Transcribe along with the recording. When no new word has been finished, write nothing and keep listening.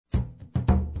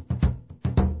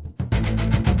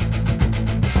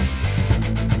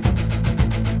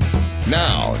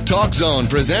Now, Talk Zone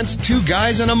presents Two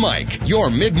Guys and a Mic, your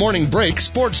mid-morning break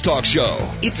sports talk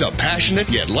show. It's a passionate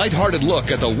yet lighthearted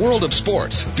look at the world of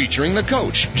sports, featuring the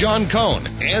coach, John Cohn,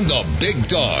 and the Bigg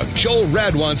Dogg, Joel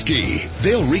Radwanski.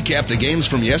 They'll recap the games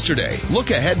from yesterday,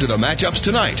 look ahead to the matchups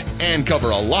tonight, and cover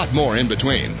a lot more in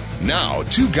between. Now,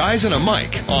 Two Guys and a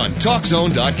Mic on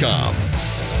TalkZone.com.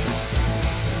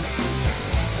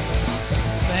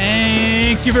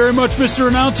 Thank you very much, Mr.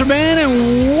 Announcer Man,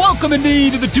 and welcome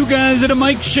indeed to the Two Guys at a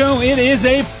Mic show. It is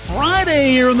a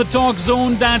Friday here on the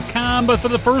TalkZone.com, but for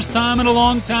the first time in a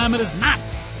long time, it is not,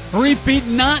 repeat,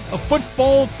 not a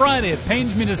football Friday. It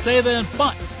pains me to say that,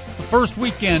 but the first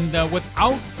weekend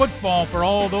without football for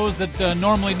all those that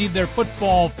normally need their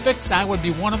football fix. I would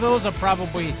be one of those. I'm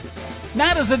probably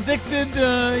not as addicted.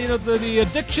 The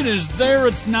addiction is there.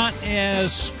 It's not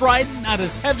as strident, not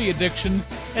as heavy addiction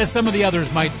as some of the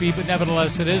others might be, but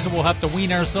nevertheless it is. We'll have to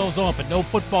wean ourselves off it. No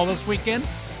football this weekend.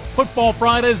 Football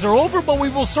Fridays are over, but we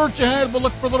will search ahead. We'll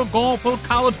look for a little golf, a little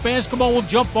college basketball. We'll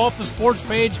jump off the sports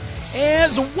page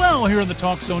as well here on the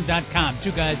TalkZone.com.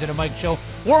 Two Guys at a Mic show.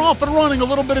 We're off and running, a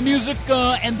little bit of music,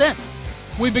 and then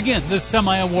we begin this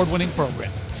semi-award-winning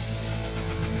program.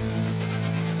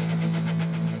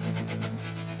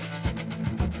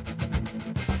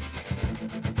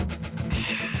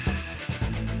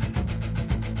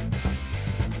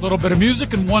 A little bit of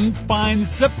music and one fine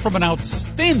sip from an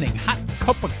outstanding hot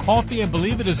cup of coffee. I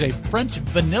believe it is a French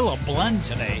vanilla blend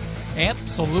today.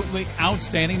 Absolutely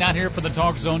outstanding. Not here for the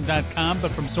TalkZone.com,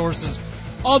 but from sources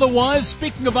otherwise.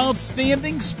 Speaking of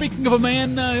outstanding, speaking of a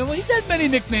man, he's had many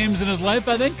nicknames in his life,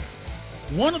 I think.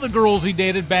 One of the girls he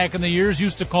dated back in the years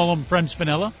used to call him French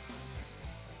vanilla.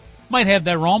 Might have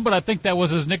that wrong, but I think that was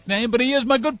his nickname. But he is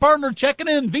my good partner checking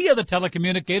in via the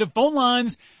telecommunicative phone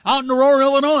lines out in Aurora,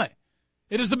 Illinois.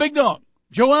 It is the Bigg Dogg,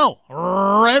 Joel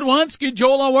Radwanski.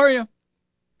 Joel, how are you?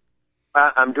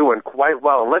 I'm doing quite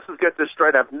well. Let's just get this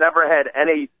straight. I've never had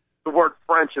the word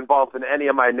French involved in any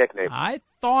of my nicknames. I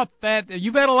thought that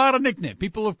you've had a lot of nicknames.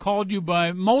 People have called you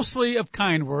by mostly of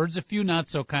kind words, a few not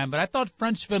so kind, but I thought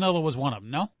French vanilla was one of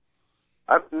them, no?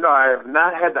 No, I have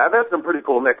not had that. I've had some pretty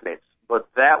cool nicknames, but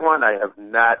that one I have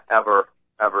not ever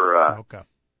okay.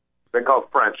 been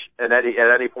called French at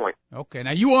any point. Okay,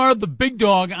 now you are the Bigg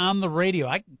Dogg on the radio.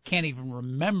 I can't even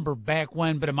remember back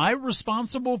when, but am I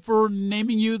responsible for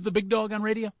naming you the Bigg Dogg on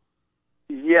radio?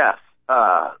 Yes,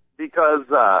 because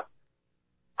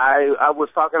I was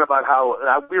talking about how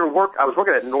I was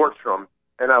working at Nordstrom,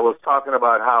 and I was talking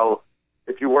about how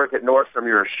if you work at Nordstrom,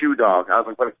 you're a shoe dog. I was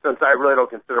like, but since I really don't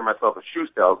consider myself a shoe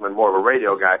salesman, more of a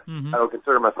radio guy, I don't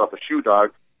consider myself a shoe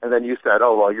dog. And then you said,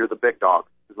 oh, well, you're the Bigg Dogg,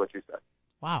 is what you said.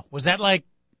 Wow. Was that like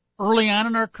early on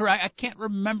in our career? I can't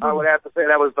remember. I would have to say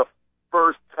that was the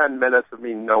first 10 minutes of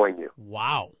me knowing you.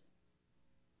 Wow.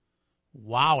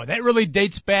 That really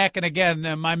dates back, and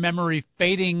again, my memory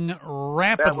fading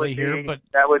rapidly here. But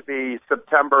that would be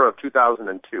September of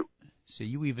 2002. So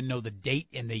you even know the date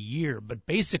and the year. But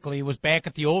basically, it was back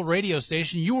at the old radio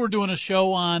station. You were doing a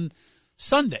show on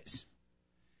Sundays.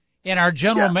 And our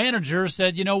general manager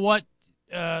said, you know what?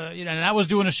 And I was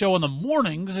doing a show in the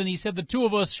mornings, and he said the two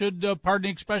of us should, pardon the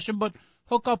expression, but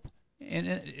hook up,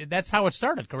 and that's how it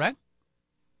started, correct?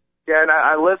 Yeah, and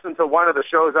I listened to one of the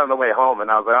shows on the way home, and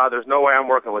I was like, oh, there's no way I'm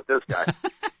working with this guy.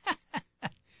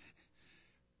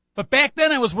 But back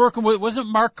then I was working with, wasn't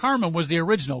Mark Carmen was the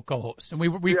original co-host, and it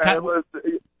was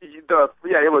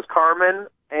Carmen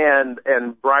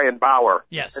and Brian Bauer.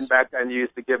 Yes. And back then you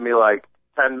used to give me like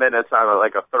 10 minutes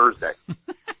on a Thursday.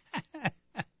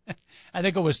 I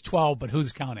think it was 12, but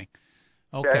who's counting?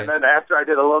 Okay. Yeah, and then after I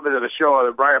did a little bit of the show,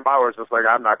 Brian Bauer was just like,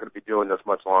 I'm not going to be doing this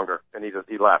much longer. And he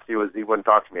left. He wouldn't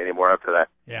talk to me anymore after that.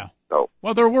 Yeah. So.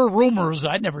 Well, there were rumors,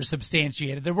 I never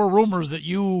substantiated, there were rumors that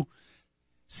you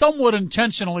somewhat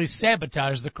intentionally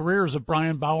sabotaged the careers of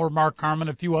Brian Bauer, Mark Carmen,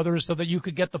 a few others so that you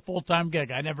could get the full-time gig.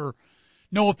 I never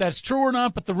know if that's true or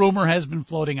not, but the rumor has been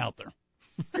floating out there.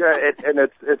 Yeah,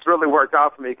 it's really worked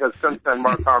out for me because since then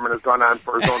Mark Carmen has gone on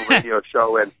for his own radio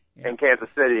show in Kansas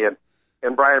City,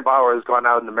 and Brian Bauer has gone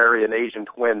out to marry an Asian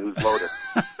twin who's loaded.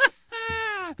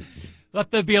 Let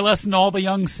there be a lesson to all the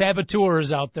young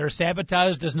saboteurs out there.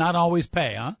 Sabotage does not always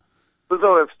pay, huh?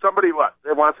 So if somebody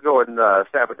wants to go and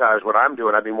sabotage what I'm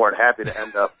doing, I'd be more than happy to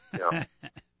end up,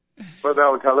 with my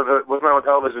own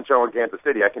television show in Kansas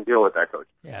City. I can deal with that, Coach.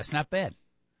 Yeah, it's not bad.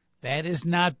 That is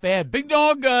not bad. Bigg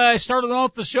Dogg, I started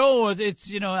off the show.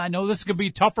 It's, I know this could be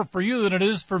tougher for you than it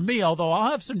is for me, although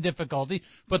I'll have some difficulty.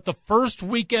 But the first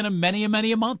weekend of many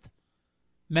a month,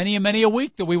 many a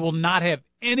week that we will not have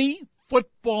any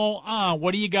football on.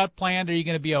 What do you got planned? Are you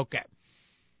going to be okay?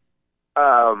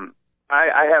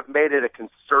 I have made it a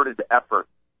concerted effort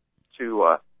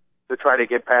to try to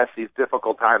get past these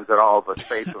difficult times that all of us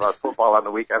face without football on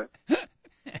the weekend.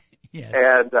 Yes.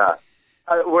 And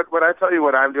when I tell you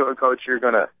what I'm doing, Coach,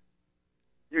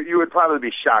 you would probably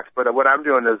be shocked. But what I'm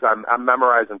doing is I'm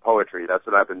memorizing poetry. That's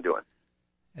what I've been doing.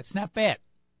 That's not bad.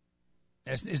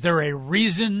 Is there a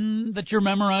reason that you're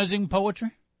memorizing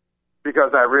poetry?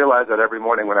 Because I realize that every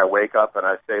morning when I wake up and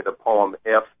I say the poem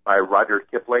 "If" by Rudyard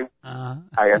Kipling,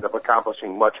 I end up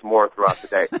accomplishing much more throughout the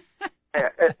day.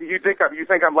 And you think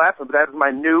I'm laughing, but that is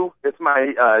my new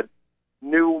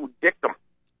dictum.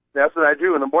 That's what I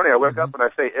do in the morning. I wake up and I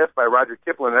say "If" by Rudyard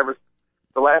Kipling.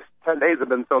 The last 10 days have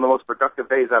been some of the most productive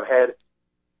days I've had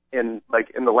in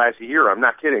the last year. I'm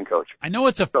not kidding, Coach. I know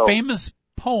it's a famous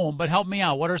poem, but help me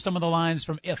out. What are some of the lines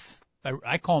from "If"?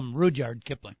 I call him Rudyard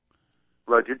Kipling.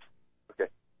 Rudyard. Okay.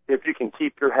 If you can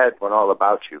keep your head when all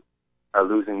about you are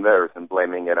losing theirs and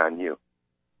blaming it on you.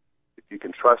 If you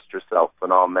can trust yourself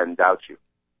when all men doubt you,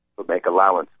 but make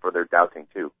allowance for their doubting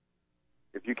too.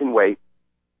 If you can wait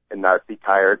and not be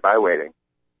tired by waiting,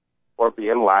 or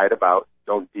being lied about,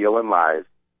 don't deal in lies,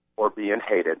 or being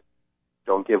hated,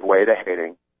 don't give way to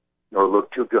hating, nor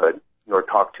look too good, nor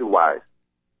talk too wise.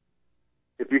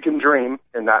 If you can dream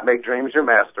and not make dreams your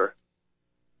master,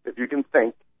 if you can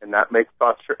think and not make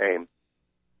thoughts your aim,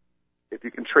 if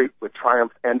you can treat with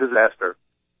triumph and disaster,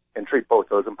 and treat both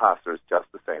those imposters just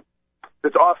the same.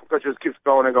 It's awesome because it just keeps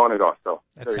going and going and going. So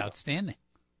that's outstanding.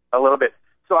 A little bit.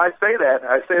 So I say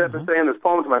that for saying this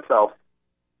poem to myself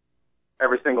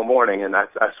every single morning, and I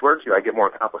swear to you, I get more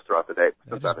accomplished throughout the day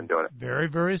since I've been doing it. Very,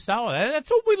 very solid.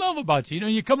 That's what we love about you. You know,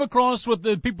 you come across with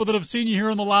the people that have seen you here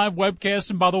on the live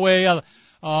webcast, and by the way,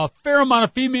 a fair amount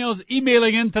of females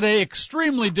emailing in today,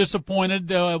 extremely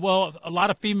disappointed. A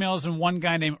lot of females and one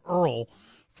guy named Earl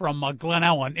from Glen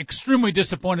Ellen, extremely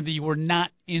disappointed that you were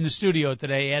not in the studio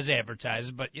today as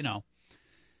advertised, but you know.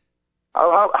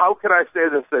 How can I say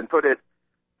this and put it?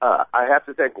 I have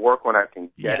to take work when I can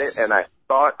get it, and I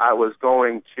thought I was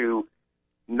going to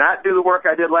not do the work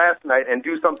I did last night and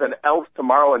do something else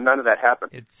tomorrow, and none of that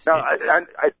happened.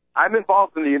 I'm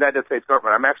involved in the United States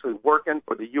government. I'm actually working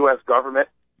for the U.S. government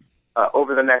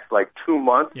over the next 2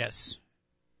 months. Yes.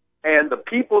 And the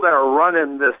people that are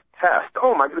running this test,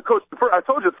 oh my God, Coach, I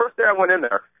told you the first day I went in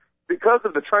there, because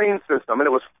of the train system, and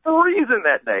it was freezing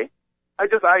that day, I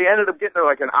ended up getting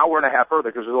there an hour and a half early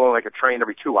because there was only a train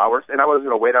every 2 hours, and I was going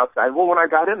to wait outside. Well, when I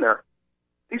got in there,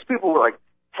 these people were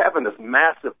having this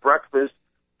massive breakfast,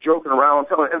 joking around,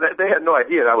 and they had no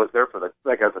idea that I was there for as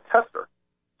a tester.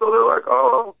 So they're like,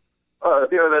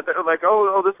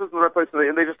 this isn't the right place,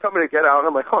 and they just tell me to get out, and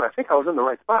I'm like, I think I was in the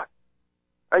right spot.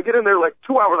 I get in there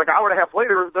 2 hours, an hour and a half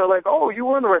later, they're like, oh, you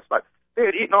were in the right spot. They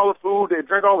had eaten all the food, they had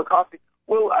drank all the coffee.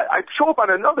 Well, I show up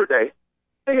on another day.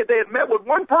 They had met with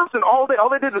one person all day. All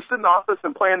they did was sit in the office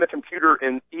and play on the computer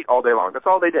and eat all day long. That's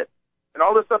all they did. And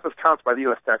all this stuff is counted by the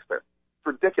U.S. taxpayer. It's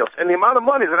ridiculous. And the amount of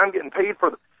money that I'm getting paid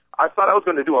for, I thought I was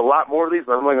going to do a lot more of these,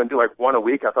 but I'm only going to do one a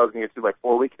week. I thought I was going to do 4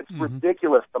 a week. It's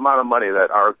ridiculous the amount of money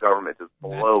that our government just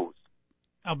blows.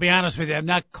 I'll be honest with you. I'm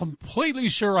not completely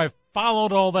sure I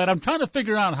followed all that. I'm trying to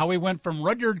figure out how we went from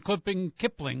Rudyard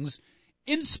Kipling's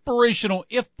inspirational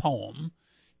 "If" poem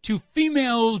to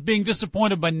females being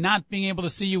disappointed by not being able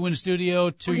to see you in studio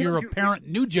to your apparent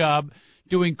new job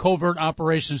doing covert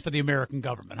operations for the American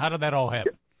government. How did that all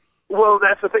happen? Well,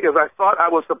 that's the thing is I thought I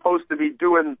was supposed to be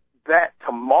doing that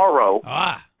tomorrow,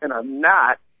 and I'm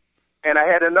not. And I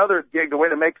had another gig to win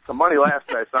to make some money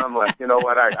last night, so I'm like, you know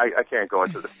what, I can't go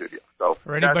into the studio. So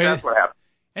that's what happened.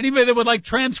 Anybody that would like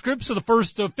transcripts of the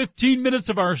first 15 minutes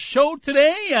of our show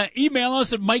today, email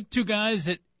us at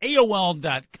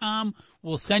mike2guys@AOL.com.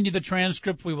 We'll send you the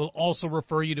transcript. We will also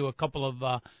refer you to a couple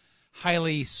of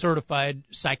highly certified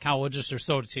psychologists or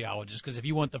sociologists, because if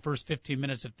you want the first 15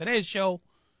 minutes of today's show,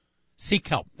 seek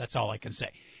help. That's all I can say.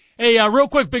 Hey, real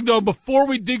quick, Big Dog, before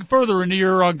we dig further into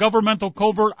your governmental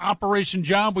covert operation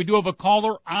job, we do have a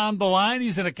caller on the line.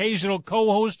 He's an occasional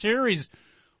co-host here. He's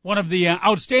one of the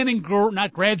outstanding,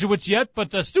 not graduates yet,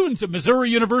 but students at Missouri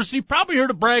University. Probably here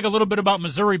to brag a little bit about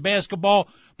Missouri basketball.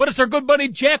 But it's our good buddy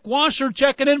Jack Washer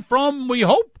checking in from, we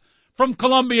hope, from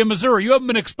Columbia, Missouri. You haven't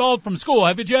been expelled from school,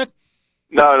 have you, Jack?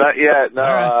 No, not yet. No,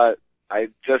 right. I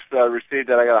just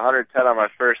received it. I got 110 on my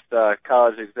first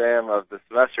college exam of the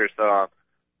semester, so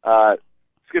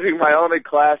skipping my only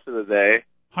class of the day.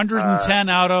 110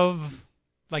 out of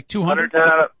 200?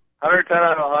 110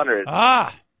 out of 100.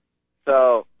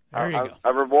 So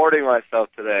I'm rewarding myself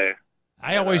today.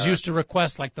 I always used to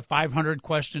request the 500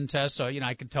 question test, so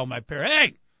I could tell my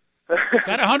parents, hey,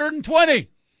 got 120.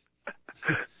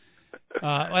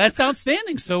 Well, that's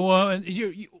outstanding. So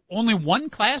you only one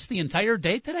class the entire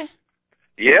day today?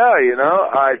 Yeah,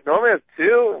 I normally have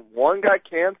two. One got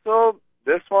canceled.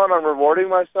 This one I'm rewarding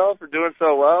myself for doing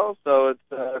so well, so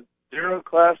it's 0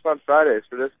 class on Fridays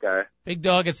for this guy. Bigg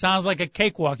Dogg, it sounds like a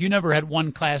cakewalk. You never had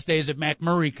 1 class days at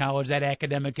McMurray College, that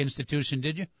academic institution,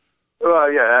 did you?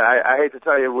 Well, yeah, I hate to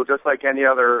tell you, well, just like any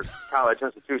other college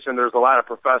institution, there's a lot of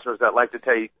professors that like to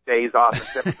take days off,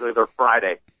 and typically they're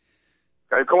Friday.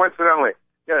 Coincidentally,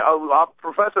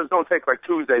 professors don't take like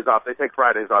Tuesdays off; they take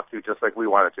Fridays off too, just like we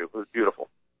wanted to. It was beautiful.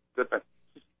 Good thing.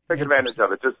 Take advantage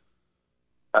of it. Just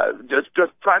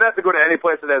try not to go to any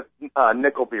place that has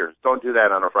nickel beers. Don't do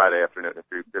that on a Friday afternoon if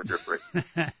you're free.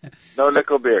 No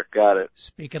nickel beer. Got it.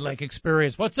 Speaking like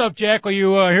experience. What's up, Jack? Are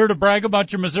you here to brag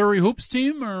about your Missouri Hoops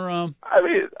team, or? I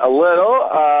mean, a little.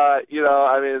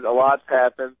 A lot's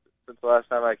happened since the last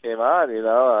time I came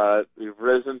on. We've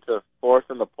risen to 4th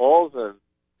in the polls, and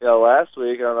last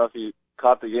week, I don't know if you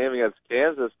caught the game against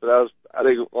Kansas, but that was, I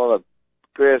think, one of the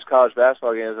greatest college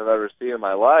basketball games I've ever seen in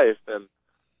my life, and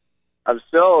I'm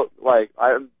still,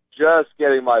 I'm just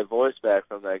getting my voice back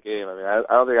from that game. I mean, I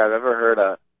don't think I've ever heard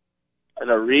an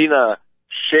arena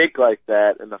shake like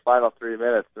that in the final 3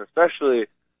 minutes, and especially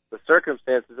the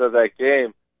circumstances of that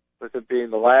game, with it being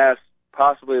the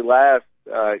possibly last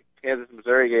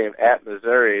Kansas-Missouri game at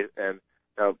Missouri, and,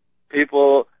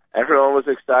 everyone was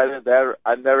excited.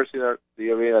 I've never seen the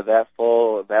arena that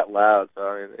full, that loud, so,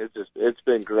 I mean, it's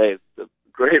been great. It's a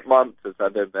great month since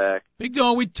I've been back. Bigg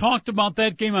Dogg, we talked about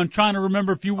that game. I'm trying to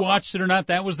remember if you watched it or not.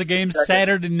 That was the game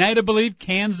Saturday night, I believe.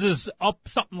 Kansas up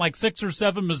something like 6 or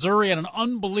 7. Missouri had an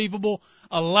unbelievable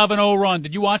 11-0 run.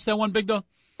 Did you watch that one, Bigg Dogg?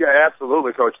 Yeah,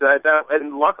 absolutely, Coach.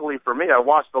 And luckily for me, I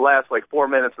watched the last 4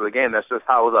 minutes of the game. That's just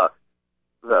how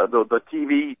the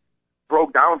TV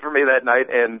broke down for me that night.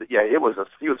 And yeah,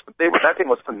 that thing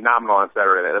was phenomenal on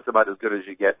Saturday night. That's about as good as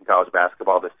you get in college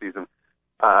basketball this season.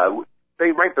 They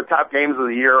ranked the top games of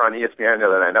the year on ESPN the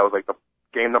other night. That was the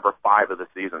game number 5 of the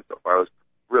season so far. It was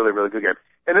really, really good game.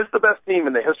 And it's the best team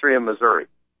in the history of Missouri.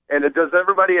 And does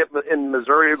everybody in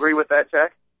Missouri agree with that,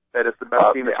 Jack? That it's the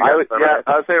best team that you have ever had?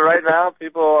 I would say right now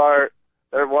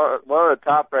they're one of the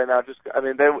top right now.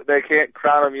 They can't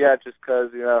crown them yet just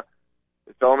because,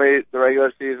 it's only the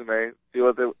regular season. They see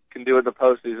what they can do in the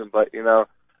postseason. But,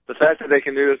 the fact that they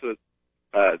can do this with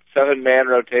 7-man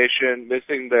rotation,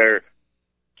 missing their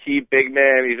key big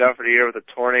man, he's out for the year with a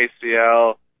torn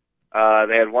ACL.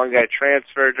 They had 1 guy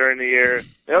transfer during the year.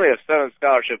 They only have 7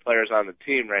 scholarship players on the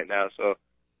team right now. So,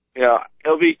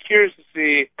 it'll be curious to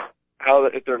see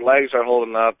if their legs are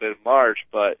holding up in March.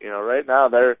 But, right now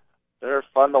they're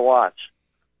fun to watch.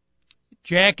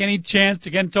 Jack, any chance,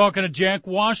 again, talking to Jack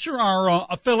Washer, our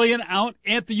affiliate out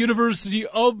at the University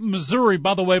of Missouri,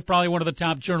 by the way, probably one of the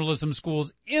top journalism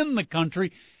schools in the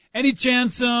country. Any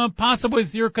chance, possibly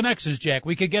with your connections, Jack,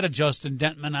 we could get a Justin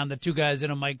Dentman on the Two Guys in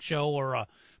a Mic show, or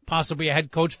possibly a head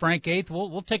coach, Frank Eighth.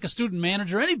 We'll take a student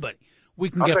manager, anybody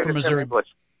we can get from Missouri.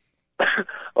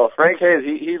 Well, Frank Hayes,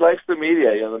 he likes the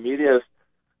media. The media is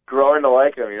growing to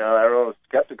like him. Everyone was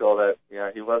skeptical that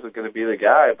he wasn't going to be the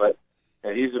guy, but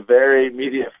he's very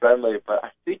media friendly. But I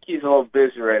think he's a little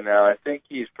busy right now. I think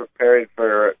he's preparing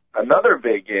for another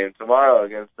big game tomorrow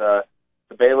against the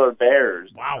Baylor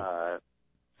Bears. Wow.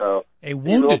 So he's a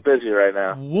little busy right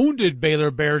now. Wounded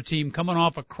Baylor Bear team coming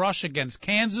off a crush against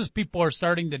Kansas. People are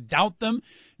starting to doubt them.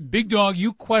 Bigg Dogg,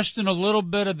 you question a little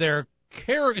bit of their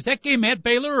care. Is that game at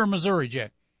Baylor or Missouri,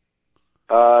 Jack?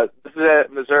 This is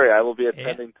at Missouri. I will be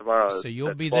attending tomorrow. So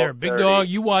you'll be there. Bigg Dogg,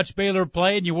 you watched Baylor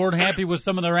play, and you weren't happy with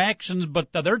some of their actions,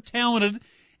 but they're talented.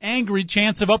 Angry.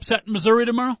 Chance of upsetting Missouri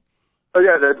tomorrow? Oh,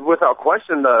 yeah, without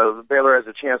question, Baylor has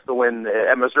a chance to win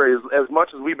at Missouri. As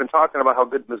much as we've been talking about how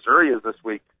good Missouri is this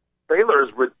week, Baylor is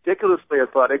ridiculously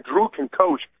athletic. Drew can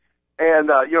coach, and,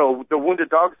 the wounded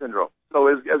dog syndrome. So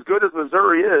as good as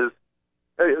Missouri is,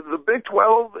 the Big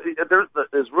 12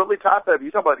 is really top-heavy.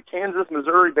 You talk about Kansas,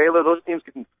 Missouri, Baylor, those teams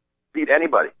can beat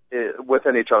anybody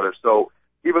within each other. So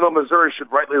even though Missouri should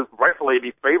rightfully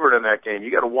be favored in that game, you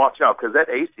got to watch out because that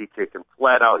AC kid can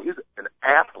flat out. He's an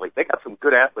athlete. They got some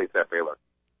good athletes at Baylor.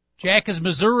 Jack, has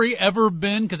Missouri ever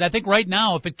been, because I think right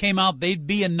now if it came out they'd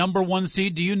be a number 1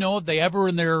 seed. Do you know if they ever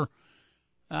in their,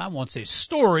 I won't say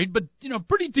storied, but,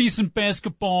 pretty decent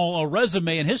basketball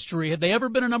resume and history, have they ever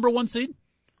been a number 1 seed?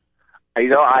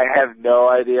 I have no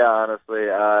idea, honestly.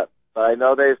 But I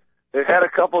know they've had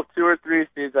a couple 2 or 3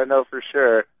 seeds, I know for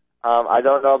sure. I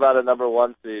don't know about a number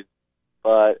 1 seed.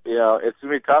 But, it's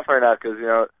going to be tough right now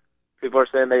because, people are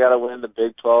saying they got to win the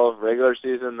Big 12 regular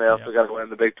season. They also got to win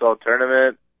the Big 12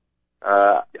 tournament.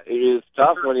 It's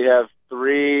tough when you have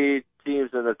 3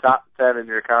 teams in the top 10 in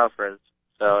your conference.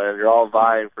 So, and you're all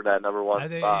vying for that number one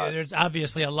spot. There's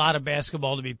obviously a lot of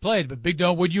basketball to be played, but Bigg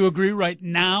Dogg, would you agree right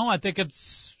now? I think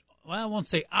it's, well, I won't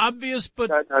say obvious, but,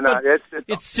 no.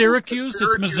 It's Syracuse,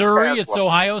 it's Missouri, it's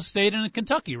Ohio State, and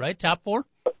Kentucky, right? Top four?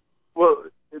 Well,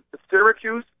 it's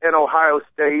Syracuse and Ohio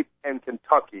State and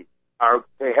Kentucky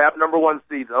they have number one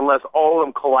seeds unless all of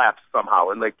them collapse somehow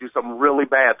and do something really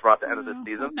bad throughout the end of the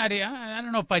season. I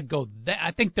don't know if I'd go that.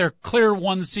 I think they're clear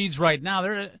one seeds right now.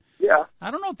 Yeah.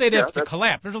 I don't know if they'd have to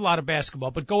collapse. There's a lot of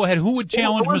basketball, but go ahead. Who would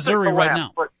challenge Missouri right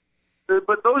now?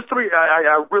 But those three,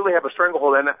 I really have a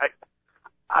stranglehold, and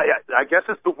I guess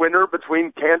it's the winner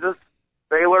between Kansas,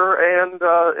 Baylor, and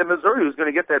Missouri who's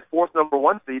going to get that fourth number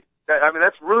one seed.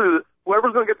 That's really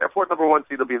whoever's going to get that fourth number one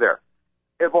seed will be there.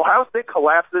 If Ohio State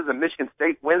collapses and Michigan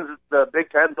State wins the Big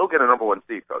Ten, they'll get a number one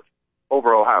seed, Coach,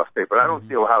 over Ohio State. But I don't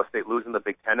see Ohio State losing the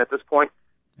Big Ten at this point.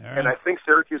 Right. And I think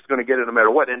Syracuse is going to get it no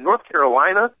matter what. And North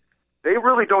Carolina, they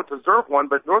really don't deserve one,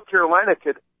 but North Carolina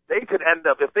could end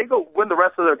up, if they go win the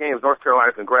rest of their games, North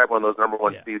Carolina can grab one of those number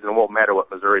one seeds, and it won't matter what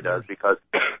Missouri does, because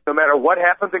no matter what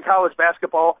happens in college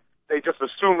basketball, they just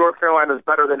assume North Carolina is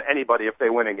better than anybody if they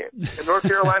win a game. If North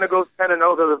Carolina goes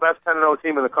 10-0, they're the best 10-0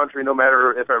 team in the country, no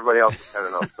matter if everybody else is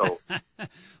 10-0. So,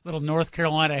 little North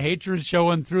Carolina hatred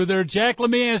showing through there. Jack, let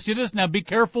me ask you this now. Be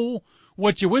careful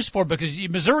what you wish for, because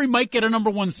Missouri might get a number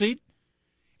one seed,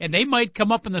 and they might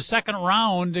come up in the second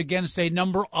round against a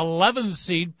number 11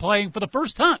 seed playing for the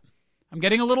first time. I'm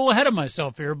getting a little ahead of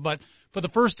myself here, but for the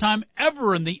first time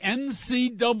ever in the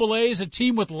NCAA is a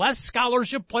team with less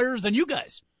scholarship players than you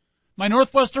guys. My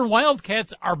Northwestern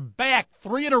Wildcats are back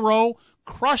 3 in a row,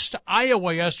 crushed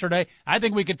Iowa yesterday. I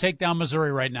think we could take down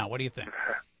Missouri right now. What do you think?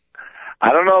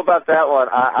 I don't know about that one.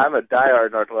 I'm a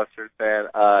diehard Northwestern fan,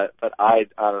 but I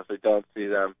honestly don't see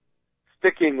them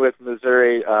sticking with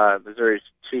Missouri. Missouri's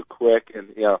too quick,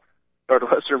 and,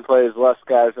 Northwestern plays less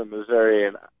guys than Missouri,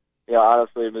 and,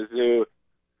 honestly, Mizzou,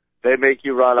 they make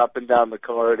you run up and down the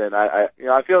court, and I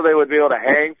feel they would be able to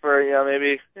hang for,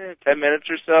 maybe 10 minutes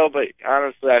or so, but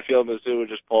honestly, I feel Mizzou would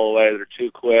just pull away. They're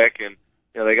too quick, and,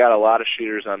 they got a lot of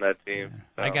shooters on that team.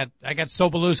 So. I got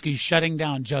Sobolewski shutting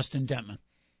down Justin Denman.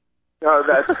 No,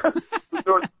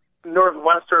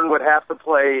 Northwestern would have to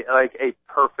play a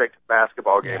perfect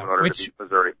basketball game in order to beat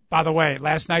Missouri. By the way,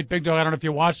 last night, Bigg Dogg, I don't know if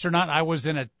you watched or not, I was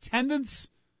in attendance.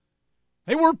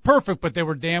 They weren't perfect, but they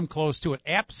were damn close to it.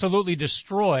 Absolutely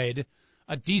destroyed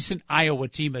a decent Iowa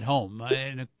team at home.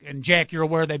 And Jack, you're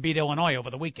aware they beat Illinois over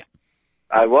the weekend.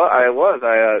 I was.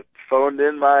 I phoned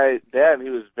in my dad, and he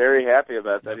was very happy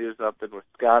about that. He was up in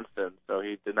Wisconsin, so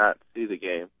he did not see the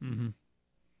game. Mm-hmm.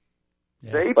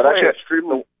 Yeah. They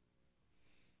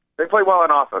play well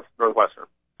on offense, Northwestern.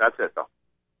 That's it, though.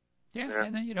 Yeah,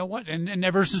 and then you know what? And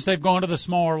ever since they've gone to the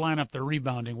smaller lineup, they're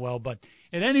rebounding well. But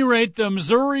at any rate,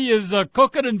 Missouri is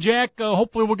cooking, and Jack,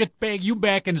 hopefully we'll get you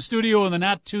back in studio in the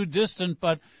not too distant.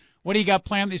 But what do you got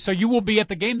planned? So you will be at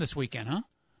the game this weekend, huh?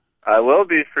 I will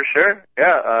be for sure.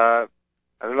 Yeah.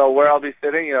 I don't know where I'll be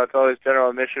sitting. It's always general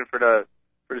admission for the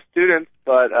students,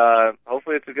 but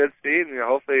hopefully it's a good seat, and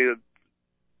hopefully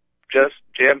just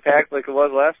jam packed like it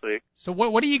was last week. So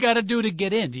what do you got to do to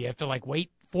get in? Do you have to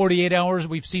wait 48 hours?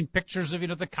 We've seen pictures of,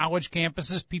 the college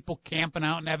campuses, people camping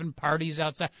out and having parties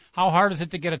outside. How hard is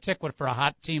it to get a ticket for a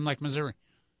hot team like Missouri?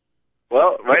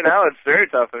 Well, right now it's very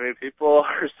tough. People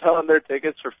are selling their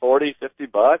tickets for $40,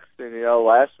 $50, and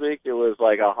last week it was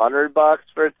like $100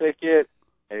 for a ticket.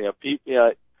 And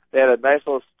they had a nice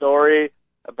little story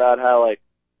about how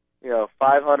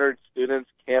 500 students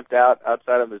camped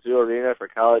outside of Mizzou Arena for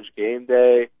college game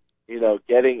day.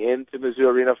 Getting into Mizzou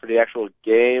Arena for the actual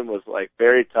game was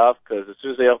very tough, because as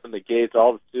soon as they opened the gates,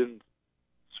 all the students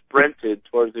sprinted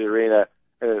towards the arena,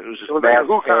 and it was just mass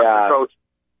chaos.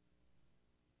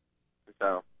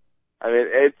 So,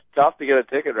 it's tough to get a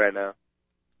ticket right now.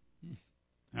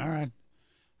 All right.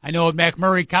 I know at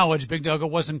McMurray College, Bigg Dogg, it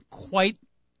wasn't quite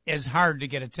as hard to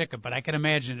get a ticket, but I can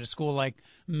imagine at a school like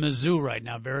Mizzou right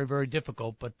now, very, very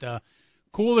difficult. But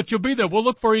cool that you'll be there. We'll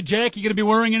look for you, Jack. You going to be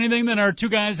wearing anything that our Two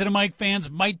Guys at a Mic fans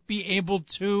might be able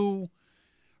to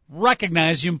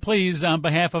recognize you? And please, on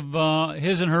behalf of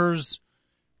his and hers,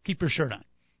 keep your shirt on.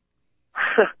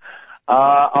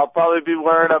 I'll probably be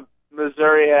wearing a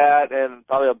Missouri hat and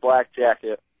probably a black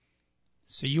jacket.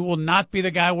 So you will not be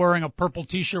the guy wearing a purple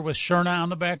T-shirt with Sherna on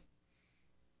the back?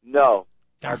 No.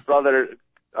 My brother,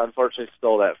 unfortunately,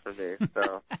 stole that from me.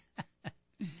 So.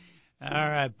 All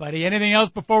right, buddy. Anything else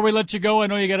before we let you go? I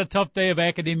know you got a tough day of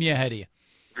academia ahead of you.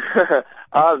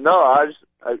 No, I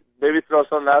maybe throw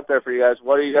something out there for you guys.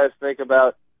 What do you guys think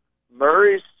about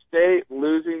Murray State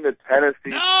losing to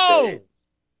Tennessee State?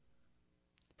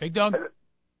 Bigg Dogg?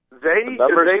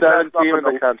 Number 7 team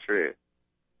in the country.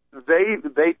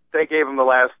 they gave them the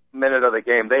last minute of the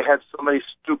game. They had so many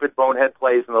stupid bonehead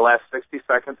plays in the last 60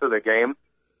 seconds of the game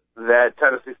that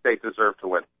Tennessee State deserved to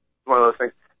win. It's one of those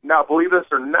things. Now, believe this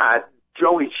or not,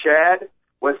 Joey Chad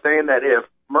was saying that if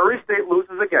Murray State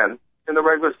loses again in the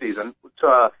regular season,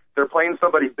 they're playing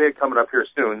somebody big coming up here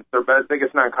soon. Their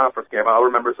biggest non-conference game, I'll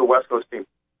remember, it's a West Coast team.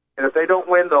 And if they don't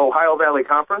win the Ohio Valley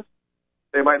Conference,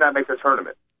 they might not make the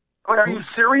tournament. I mean, are you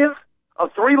serious? A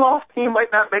 3-loss team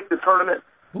might not make the tournament?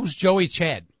 Who's Joey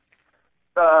Chad?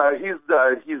 He's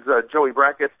Joey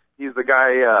Brackett. He's the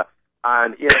guy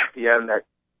on ESPN that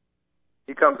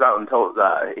he comes out and tells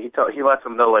he lets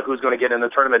them know like who's going to get in the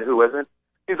tournament, who isn't.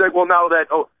 He's like, well, now that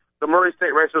the Murray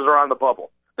State Racers are on the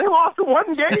bubble, they lost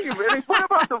one game and he put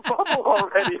about the bubble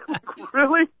already. Like,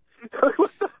 really?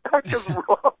 What the heck is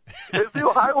wrong? Is the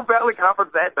Ohio Valley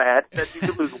Conference that bad that you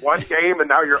could lose one game and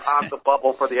now you're on the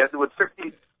bubble for the end? With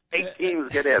 68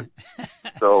 teams get in.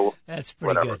 So that's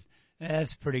pretty good.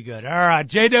 That's pretty good. All right,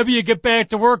 JW, get back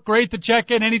to work. Great to check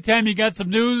in anytime you got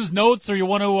some news, notes, or you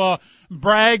want to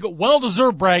brag,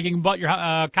 well-deserved bragging about your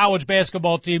college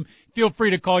basketball team. Feel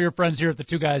free to call your friends here at the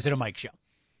Two Guys at a Mic show.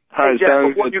 Hi,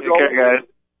 Jack, before you go, guys.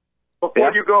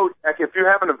 Before you go, Jack, if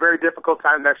you're having a very difficult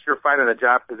time next year finding a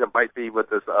job, because it might be with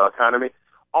this economy,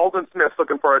 Alden Smith's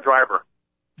looking for a driver.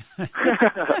 So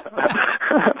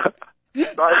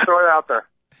I throw it out there.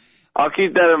 I'll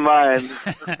keep that in mind.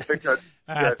 Good.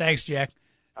 All right, thanks, Jack.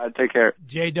 Take care.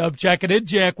 J-Dub checking in.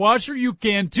 Jack Washer, you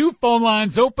can too. Phone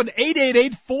lines open,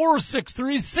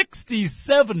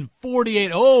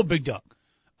 888-463-6748. Oh, Bigg Dogg.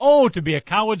 Oh, to be a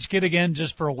college kid again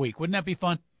just for a week. Wouldn't that be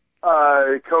fun?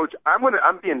 Coach, I'm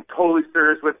being totally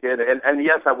serious with you, and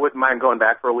yes, I wouldn't mind going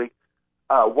back for a week.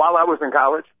 While I was in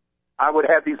college, I would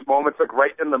have these moments like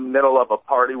right in the middle of a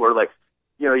party where like,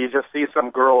 you know, you just see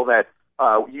some girl that,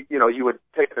 you would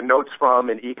take the notes from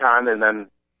in econ, and then,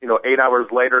 8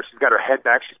 hours later, she's got her head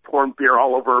back, she's pouring beer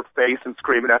all over her face and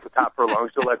screaming at the top of her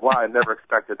lungs. You're like, wow, I never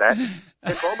expected that.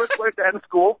 And moments like that in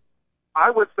school,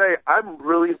 I would say I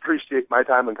really appreciate my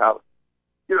time in college.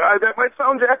 That might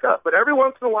sound jacked up, but every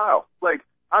once in a while, like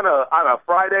on a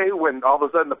Friday when all of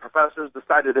a sudden the professors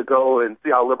decided to go and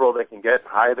see how liberal they can get,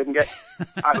 high they can get,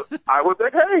 I would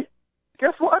think, hey,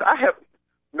 guess what? I have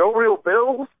no real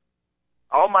bills.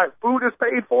 All my food is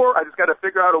paid for. I just got to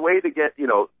figure out a way to get,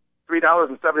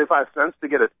 $3.75 to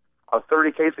get a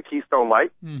 30 case of Keystone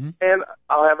Light, and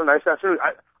I'll have a nice afternoon.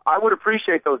 I would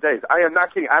appreciate those days. I am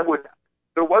not kidding.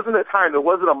 There wasn't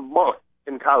a month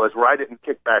in college where I didn't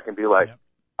kick back and be like,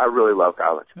 I really love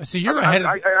college. See, you're ahead.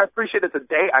 I appreciate it the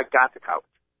day I got to college.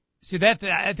 See,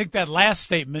 I think that last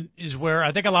statement is where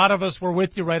I think a lot of us were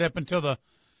with you right up until the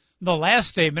last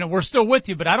statement, and we're still with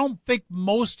you, but I don't think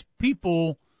most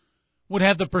people would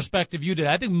have the perspective you did.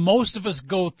 I think most of us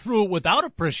go through it without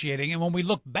appreciating, and when we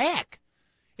look back,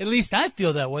 at least I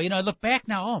feel that way. I look back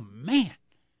now, oh man,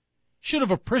 should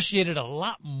have appreciated a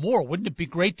lot more. Wouldn't it be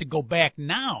great to go back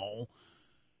now,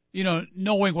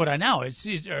 knowing what I know?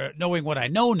 Knowing what I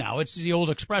know now. It's the old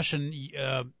expression,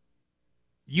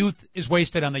 youth is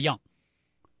wasted on the young.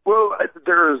 Well,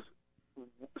 there's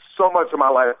so much of my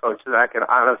life, Coach, that I can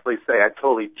honestly say I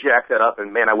totally jacked that up,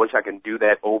 and man, I wish I could do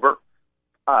that over.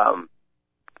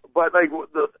 But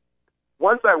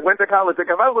once I went to college, if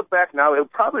I look back now,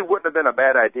 it probably wouldn't have been a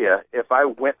bad idea if I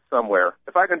went somewhere.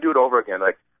 If I can do it over again,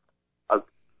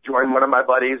 join one of my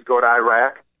buddies, go to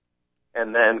Iraq,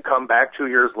 and then come back 2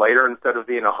 years later instead of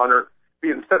being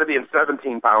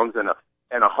 17 pounds and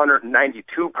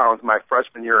 192 pounds my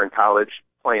freshman year in college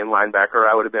playing linebacker,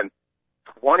 I would have been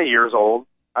 20 years old.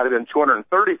 I'd have been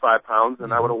 235 pounds,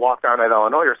 and I would have walked out at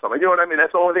Illinois or something. You know what I mean?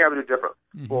 That's the only thing I would do different.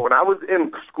 Well, when I was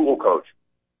in school, Coach,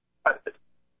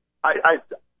 I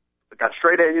got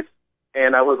straight A's,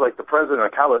 and I was like the president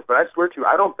of college. But I swear to you,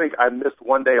 I don't think I missed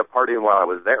one day of partying while I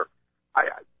was there. I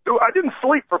didn't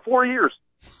sleep for 4 years.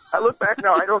 I look back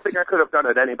now, I don't think I could have done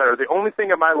it any better. The only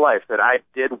thing in my life that I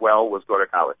did well was go to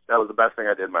college. That was the best thing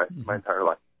I did my entire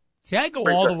life. See, I go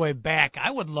all the way back.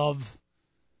 I would love,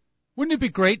 wouldn't it be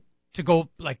great to go,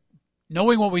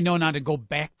 knowing what we know now, to go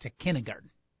back to kindergarten?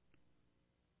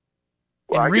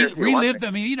 Well, and relive,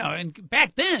 and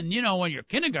back then, when you're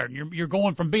kindergarten, you're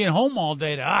going from being home all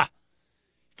day to,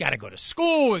 got to go to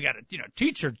school, we got to,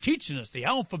 teacher teaching us the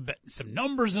alphabet and some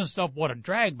numbers and stuff, what a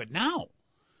drag. But now,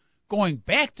 going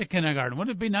back to kindergarten,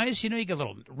 wouldn't it be nice? You get a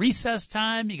little recess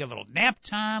time, you get a little nap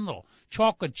time, a little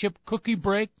chocolate chip cookie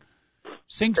break,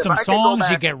 sing some songs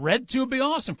you get read to. It'd be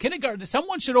awesome. Kindergarten,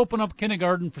 someone should open up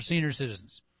kindergarten for senior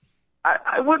citizens.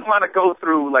 I wouldn't want to go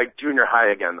through, junior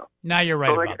high again, though. Now you're right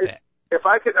about that. If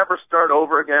I could ever start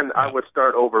over again, I would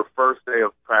start over first day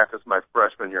of practice my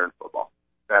freshman year in football.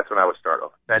 That's when I would start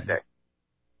over, that day.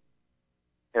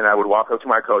 and I would walk up to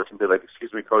my coach and be like,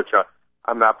 "Excuse me, coach,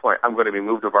 I'm not playing. I'm going to be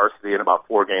moved to varsity in about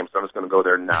 4 games, so I'm just going to go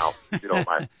there now, if you don't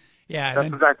mind." Yeah,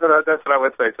 that's what I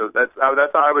would say. So that's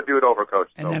how I would do it over, coach.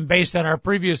 And then based on our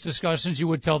previous discussions, you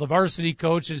would tell the varsity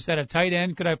coach, instead of tight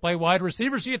end, could I play wide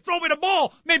receiver? So you throw me the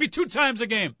ball maybe 2 times a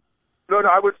game. No,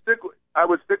 I would stick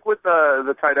with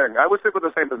the tight end. I would stick with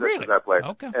the same position as I played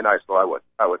in high school. I would.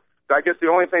 So I guess the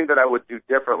only thing that I would do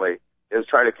differently is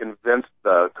try to convince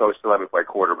the coach to let me play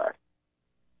quarterback.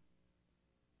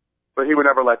 But he would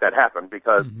never let that happen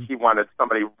because he wanted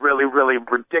somebody really, really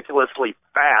ridiculously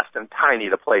fast and tiny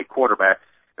to play quarterback.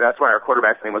 And that's why our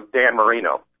quarterback's name was Dan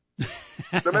Marino. No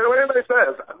matter what anybody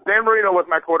says, Dan Marino was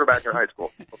my quarterback in high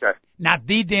school. Okay. Not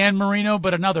the Dan Marino,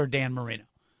 but another Dan Marino.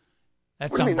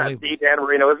 That's unbelievable. Not the Dan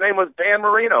Marino. His name was Dan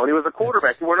Marino, and he was a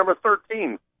quarterback. He wore number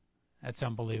 13. That's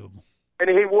unbelievable. And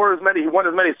he won as many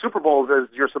Super Bowls as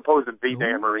your supposed the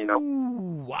Dan Marino.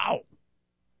 Ooh, wow.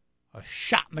 A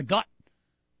shot in the gut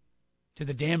to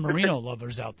the Dan Marino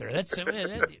lovers out there. That's,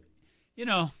 you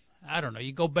know, I don't know.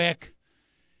 You go back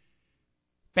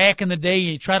in the day,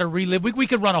 you try to relive. We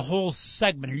could run a whole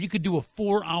segment, or you could do a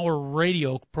 4-hour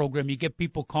radio program. You get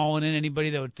people calling in.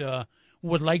 Anybody that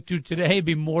would like to today,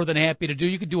 be more than happy to do.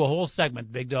 You could do a whole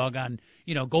segment, Bigg Dogg, on,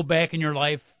 you know, go back in your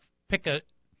life, pick a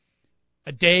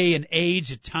day, an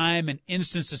age, a time, an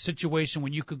instance, a situation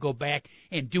when you could go back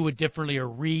and do it differently or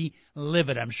relive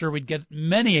it. I'm sure we'd get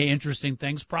many interesting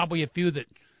things, probably a few that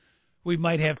we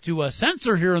might have to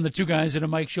censor here on the Two Guys in a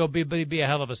Mic show. It'd be a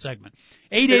hell of a segment.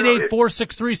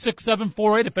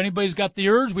 888-463-6748. If anybody's got the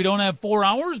urge, we don't have 4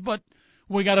 hours, but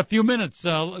we got a few minutes.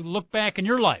 Look back in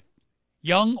your life.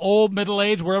 Young, old,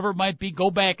 middle-aged, wherever it might be, go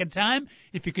back in time.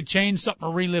 If you could change something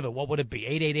or relive it, what would it be?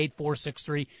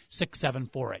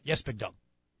 888-463-6748. Yes, Bigg Dogg.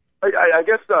 I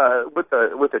guess with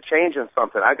the change in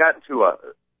something, I got into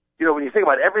when you think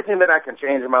about everything that I can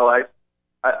change in my life,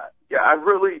 I've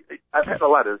done a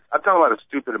lot of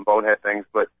stupid and bonehead things,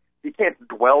 but you can't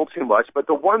dwell too much. But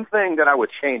the one thing that I would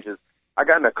change is I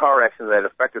got in a car accident that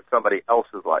affected somebody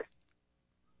else's life,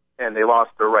 and they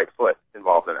lost their right foot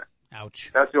involved in it.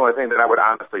 Ouch. That's the only thing that I would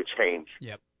honestly change.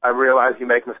 Yep. I realize you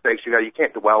make mistakes. You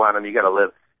can't dwell on them. You got to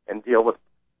live and deal with.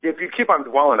 If you keep on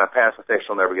dwelling on past mistakes,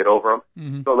 you'll never get over them.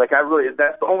 Mm-hmm. So,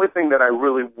 that's the only thing that I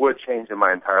really would change in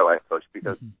my entire life, Coach,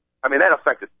 because, that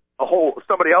affected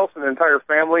somebody else in the entire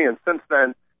family, and since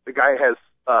then, the guy has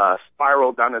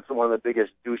spiraled down into one of the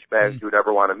biggest douchebags you would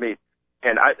ever want to meet.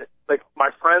 And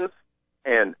my friends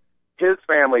and his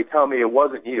family tell me it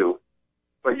wasn't you,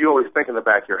 but you always think in the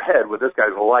back of your head, would this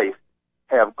guy's life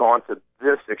have gone to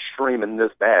this extreme and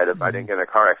this bad if I didn't get in a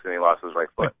car accident and he lost his right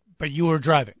foot? But you were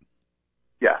driving.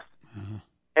 Yes.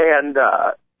 And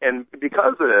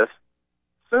because of this,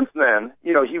 since then,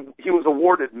 he was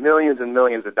awarded millions and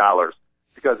millions of dollars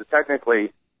because it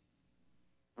technically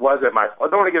wasn't my fault. I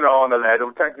don't want to get all into that.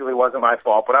 It technically wasn't my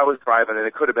fault, but I was driving and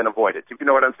it could have been avoided. You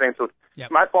know what I'm saying? So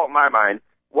my fault in my mind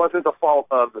wasn't the fault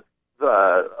of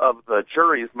the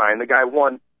jury's mind. The guy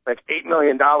won $8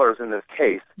 million in this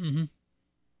case. Mm-hmm.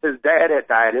 His dad had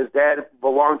died. His dad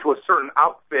belonged to a certain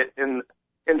outfit in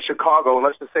Chicago, and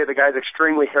let's just say the guy's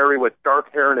extremely hairy with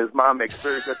dark hair, and his mom makes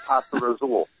very good pasta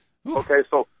razoul. Okay,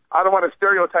 so I don't want to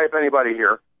stereotype anybody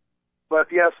here,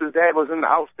 but yes, his dad was in the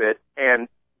outfit, and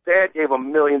Dad gave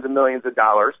him millions and millions of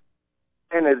dollars,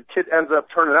 and his kid ends up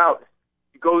turning out.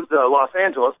 He goes to Los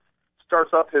Angeles,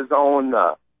 starts up his own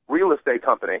real estate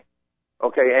company,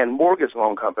 okay, and mortgage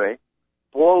loan company,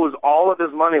 blows all of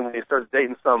his money when he starts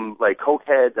dating some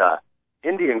cokehead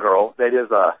Indian girl that is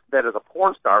a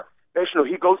porn star.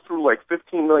 He goes through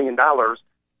 $15 million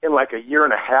in a year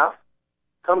and a half,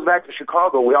 comes back to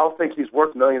Chicago. We all think he's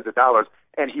worth millions of dollars,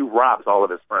 and he robs all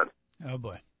of his friends. Oh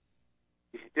boy!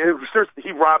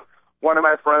 He robbed one of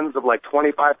my friends of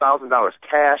 $25,000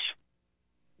 cash.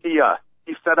 He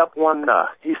set up an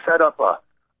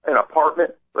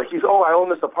apartment. I own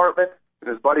this apartment, and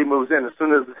his buddy moves in. As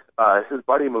soon as his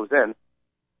buddy moves in,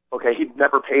 okay, he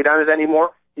never paid on it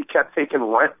anymore. He kept taking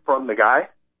rent from the guy.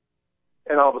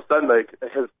 And all of a sudden,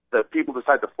 the people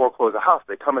decide to foreclose the house.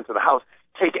 They come into the house,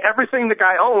 take everything the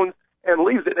guy owns, and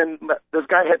leaves it. And this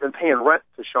guy had been paying rent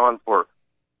to Sean for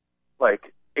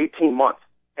 18 months,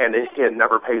 and he had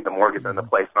never paid the mortgage on the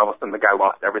place. And all of a sudden, the guy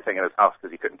lost everything in his house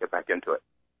because he couldn't get back into it.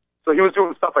 So he was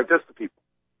doing stuff like this to people.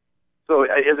 So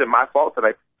is it my fault that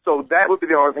So that would be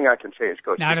the only thing I can change,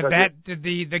 Coach. Now, did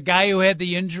the guy who had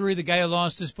the injury, the guy who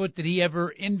lost his foot, did he ever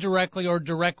indirectly or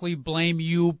directly blame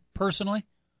you personally?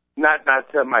 Not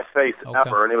to my face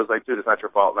ever, and it was dude, it's not your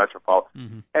fault, not your fault.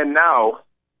 Mm-hmm. And now,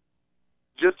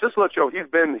 just to let you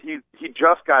know, he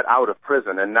just got out of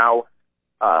prison, and now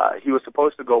he was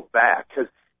supposed to go back because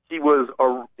he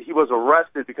was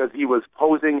arrested because he was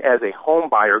posing as a home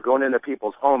buyer, going into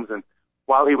people's homes, and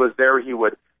while he was there, he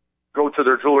would go to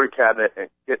their jewelry cabinet and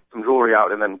get some jewelry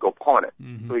out and then go pawn it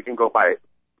so he can go buy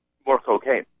more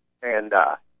cocaine. And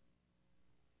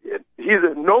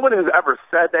no one has ever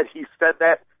said that he said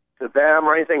that to them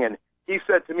or anything. And he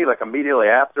said to me, like, immediately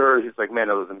after, he's like, man,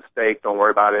 it was a mistake. Don't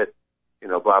worry about it. You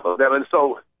know, blah, blah, blah. And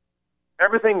so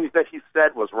everything that he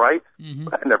said was right.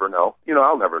 But I never know. You know,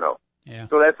 I'll never know. Yeah.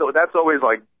 So that's always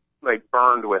like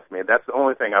burned with me. That's the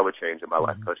only thing I would change in my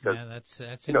life, Coach. Yeah, that's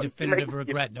a definitive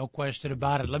regret, no question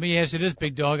about it. Let me ask you this,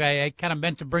 Big Dog. I kind of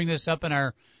meant to bring this up in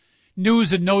our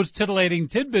news and notes titillating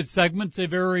tidbit segment. It's a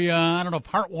very, I don't know if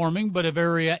heartwarming, but a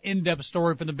very in-depth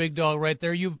story from the Big Dog right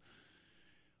there. You've,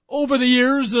 over the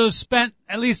years, spent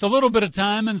at least a little bit of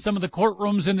time in some of the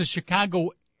courtrooms in the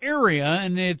Chicago area,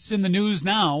 and it's in the news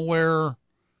now where,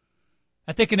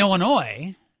 I think in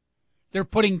Illinois, they're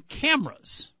putting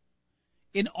cameras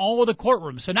in all of the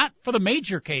courtrooms. So not for the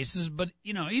major cases, but,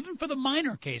 you know, even for the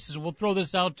minor cases. We'll throw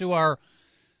this out to our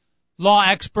law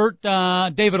expert,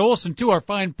 David Olson, too, our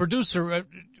fine producer. It's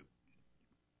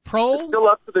still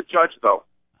up to the judge, though.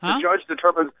 Huh? The judge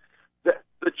determines that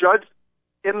the judge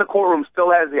in the courtroom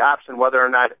still has the option whether or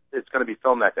not it's going to be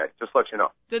filmed that day. Just to let you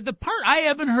know. The part I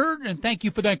haven't heard, and thank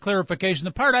you for that clarification,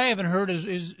 the part I haven't heard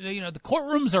is you know, the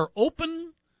courtrooms are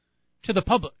open to the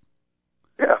public.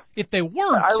 Yeah. If they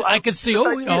weren't, I could see,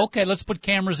 okay, let's put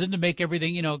cameras in to make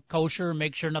everything, you know, kosher and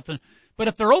make sure nothing. But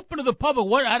if they're open to the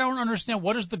public, I don't understand,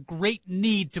 what is the great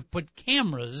need to put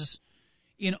cameras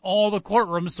in all the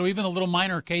courtrooms so even the little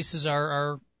minor cases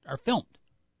are filmed?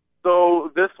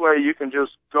 So this way you can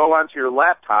just go onto your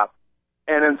laptop,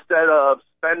 and instead of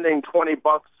spending $20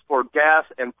 for gas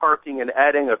and parking and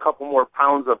adding a couple more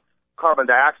pounds of carbon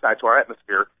dioxide to our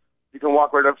atmosphere, you can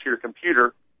walk right up to your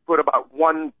computer, put about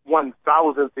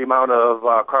 1/1000th the amount of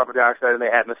carbon dioxide in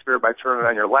the atmosphere by turning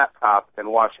on your laptop and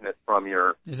watching it from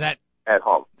your at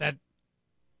home.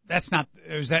 That's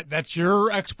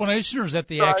your explanation, or is that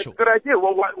the actual? Good idea.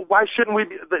 Well, why shouldn't we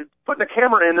be putting a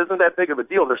camera in? Isn't that big of a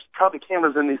deal? There's probably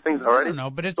cameras in these things already. I don't know,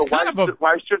 but it's so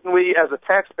why shouldn't we, as a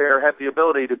taxpayer, have the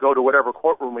ability to go to whatever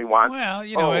courtroom we want? Well,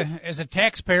 you know, as a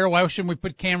taxpayer, why shouldn't we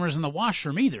put cameras in the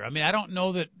washroom either? I mean, I don't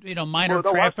know that, you know, minor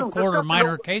traffic court or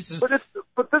minor cases.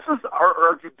 But this is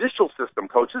our judicial system,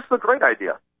 Coach. This is a great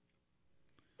idea.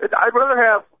 I'd rather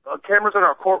have cameras in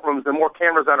our courtrooms than more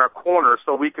cameras on our corners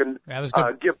so we can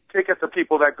give tickets to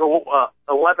people that go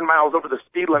 11 miles over the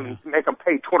speed limit and make them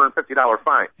pay $250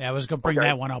 fine. Yeah, I was going to bring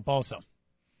that one up also.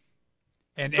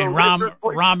 And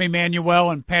Rahm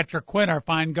Emanuel and Patrick Quinn, our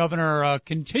fine governor,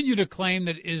 continue to claim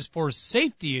that it is for a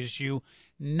safety issue,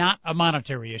 not a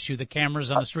monetary issue, the cameras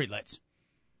on the streetlights.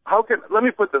 Let me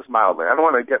put this mildly. I don't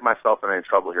want to get myself in any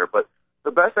trouble here, but the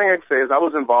best thing I can say is I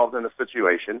was involved in a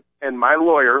situation, and my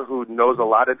lawyer, who knows a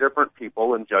lot of different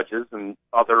people and judges and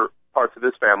other parts of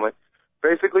his family,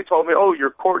 basically told me,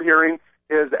 your court hearing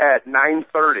is at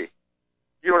 9:30.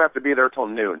 You don't have to be there till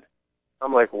noon.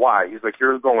 I'm like, why? He's like,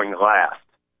 you're going last.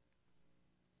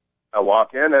 I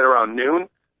walk in at around noon.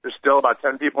 There's still about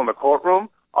 10 people in the courtroom.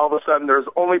 All of a sudden, there's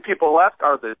only people left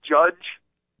are the judge,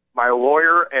 my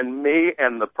lawyer, and me,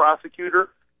 and the prosecutor.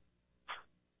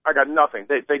 I got nothing.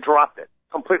 They dropped it.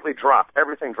 Completely dropped.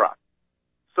 Everything dropped.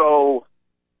 So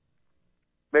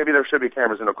maybe there should be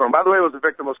cameras in the courtroom. By the way, it was a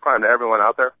victimless crime to everyone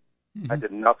out there. Mm-hmm. I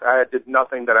did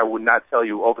nothing that I would not tell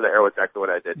you over the air exactly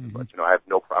what I did. Mm-hmm. But, I have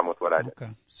no problem with what I did.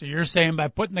 Okay. So you're saying by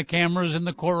putting the cameras in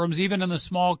the courtrooms, even in the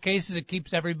small cases, it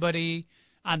keeps everybody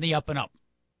on the up and up?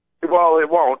 Well, it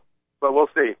won't, but we'll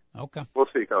see. Okay. We'll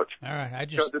see, Coach. All right.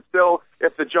 It's still,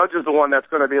 if the judge is the one that's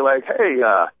going to be like, hey,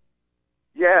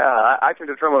 I can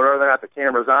determine whether or not the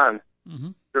camera's on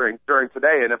during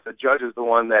today. And if the judge is the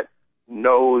one that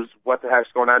knows what the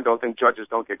heck's going on, don't think judges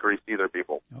don't get greased either,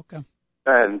 people. Okay.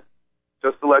 And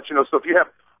just to let you know, so if you have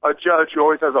a judge who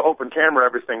always has an open camera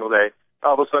every single day,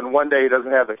 all of a sudden one day he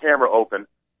doesn't have the camera open,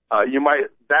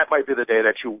 that might be the day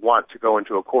that you want to go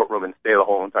into a courtroom and stay the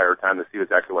whole entire time to see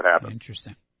exactly what happened.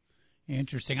 Interesting.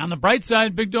 On the bright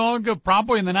side, Big Dog,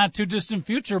 probably in the not too distant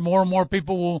future, more and more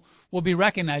people will be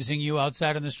recognizing you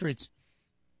outside in the streets.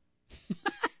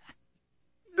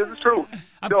 This is true.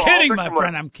 I'm kidding, my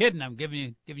friend. I'm kidding. I'm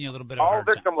giving you a little bit of all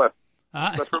victimless.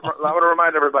 I want to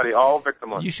remind everybody, all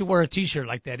victimless. You should wear a T-shirt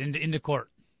like that into court.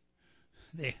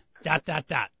 They ...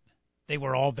 They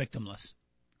were all victimless.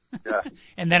 Yeah.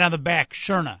 And then on the back,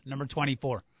 Sherna, number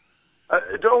 24.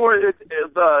 Don't worry.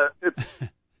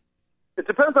 It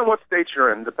depends on what state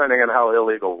you're in, depending on how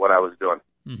illegal what I was doing.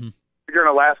 Mm-hmm. If you're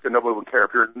in Alaska, nobody would care.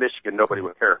 If you're in Michigan, nobody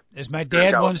would care. As my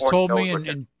dad once told me,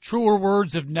 and truer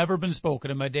words have never been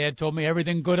spoken, and my dad told me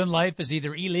everything good in life is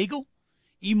either illegal,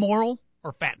 immoral,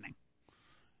 or fattening.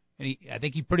 And I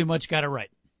think he pretty much got it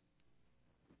right.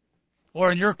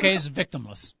 Or in your case,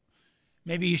 victimless.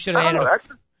 Maybe you should have added a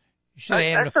fourth.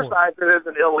 Exercise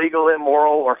isn't illegal,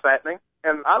 immoral, or fattening,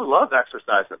 and I love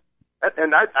exercising,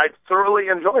 and I thoroughly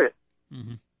enjoy it.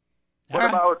 Mm-hmm.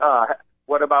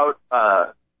 What about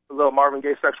a little Marvin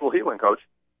Gaye sexual healing, Coach?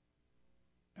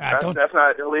 That's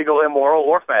not illegal, immoral,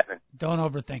 or fattening. Don't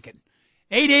overthink it.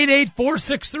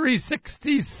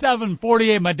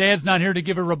 888-463-6748. My dad's not here to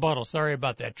give a rebuttal. Sorry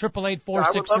about that. 888-463. I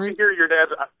would love to hear your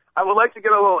dad's. I would like to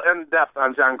get a little in-depth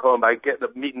on John Cohn by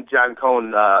meeting John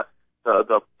Cohn, the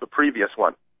previous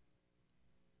one.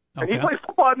 Okay. And he plays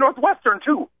football at Northwestern,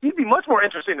 too. He'd be much more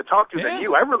interesting to talk to than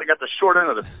you. I really got the short end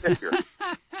of the stick here.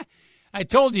 I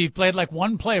told you he played like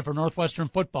one play for Northwestern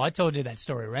football. I told you that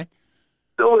story, right?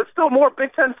 It's still more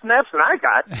Big Ten snaps than I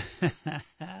got.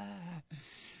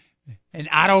 And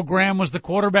Otto Graham was the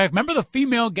quarterback. Remember the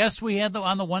female guest we had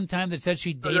on the one time that said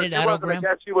she dated Otto Graham?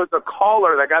 She was a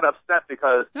caller that got upset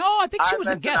because I think she was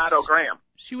a guest. Otto Graham.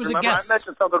 She was a guest. I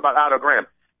mentioned something about Otto Graham,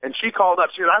 and she called up.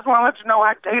 She said, "I just want to let you know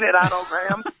I dated Otto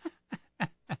Graham."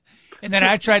 And then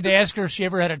I tried to ask her if she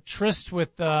ever had a tryst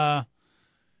with Ara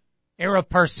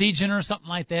Parsegian or something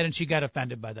like that, and she got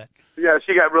offended by that. Yeah,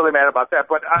 she got really mad about that.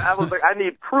 But I was like, I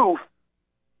need proof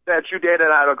that you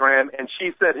dated Otto Graham, and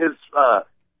she said his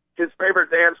favorite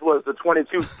dance was the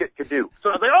 22 skit Kadoo. So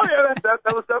I was like, oh yeah,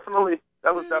 that was definitely.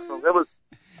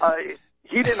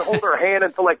 He didn't hold her hand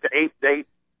until like the 8th date.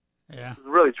 Yeah. It was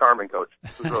really charming, Coach.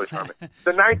 It was really charming.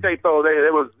 The 9th date though,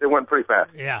 it went pretty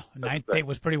fast. Yeah, the 9th date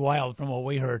was pretty wild from what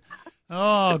we heard.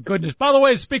 Oh goodness. By the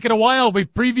way, speaking of wild, we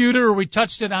previewed it or we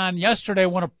touched it on yesterday. I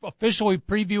want to officially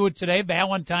preview it today.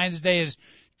 Valentine's Day is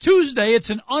Tuesday. It's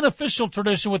an unofficial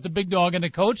tradition with the Bigg Dogg and the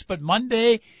Coach, but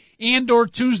Monday and or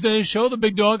Tuesday show, the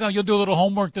Bigg Dogg, you'll do a little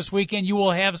homework this weekend. You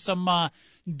will have some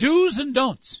do's and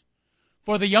don'ts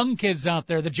for the young kids out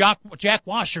there, the Jack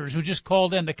Washers who just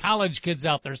called in, the college kids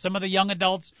out there, some of the young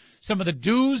adults, some of the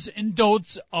do's and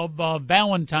don'ts of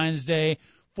Valentine's Day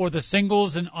for the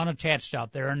singles and unattached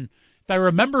out there. And if I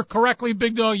remember correctly,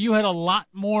 Bigg Dogg, you had a lot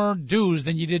more do's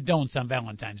than you did don'ts on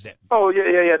Valentine's Day. Oh,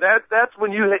 yeah. That's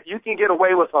when you can get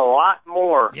away with a lot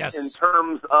more in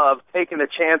terms of taking a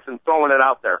chance and throwing it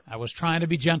out there. I was trying to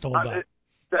be gentle about it.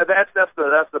 That's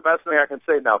the best thing I can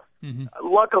say now. Mm-hmm.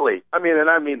 Luckily, I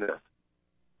mean this.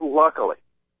 Luckily,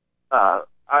 I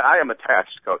am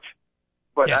attached, Coach.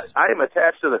 But yes. I am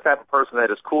attached to the type of person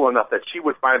that is cool enough that she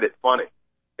would find it funny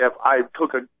if I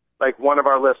took one of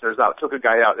our listeners out, took a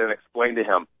guy out and explained to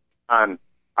him on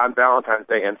Valentine's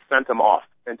Day and sent him off.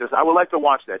 And I would like to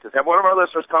watch that. Just have one of our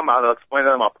listeners come out, I'll explain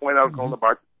to him, I'll point out, go in the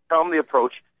bar, tell him the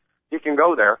approach. He can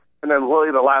go there, and then Lily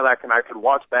the Lilac and I could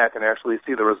watch back and actually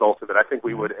see the results of it. I think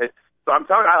we would. So I'm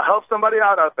telling you, I'll help somebody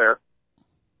out there.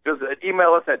 Just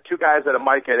email us at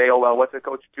 2guys@Mike@AOL. What's it,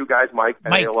 Coach? 2guys,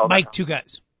 at AOL. Mike, 2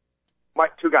 guys.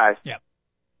 Mike, 2 guys. Yeah.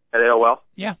 At AOL.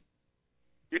 Yeah.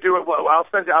 You do it. Well, I'll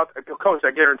send you out, Coach.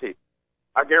 I guarantee.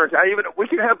 We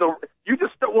can have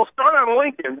we'll start on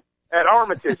Lincoln at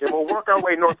Armitage and we'll work our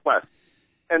way northwest.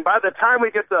 And by the time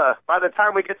we get to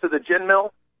the gin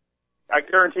mill, I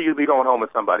guarantee you'll be going home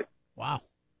with somebody. Wow.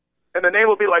 And the name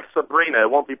will be like Sabrina. It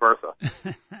won't be Bertha.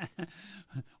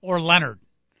 Or Leonard.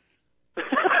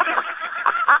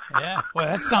 Yeah, well,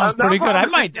 that sounds pretty good. I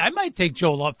might take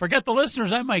Joel up. Forget the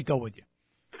listeners. I might go with you.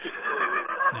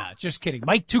 Nah, just kidding.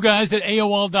 Mike,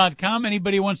 2guys@AOL.com.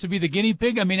 Anybody wants to be the guinea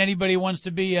pig? Anybody wants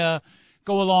to be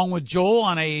go along with Joel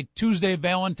on a Tuesday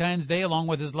Valentine's Day along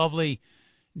with his lovely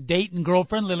date and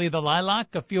girlfriend, Lily the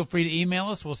Lilac? Feel free to email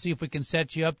us. We'll see if we can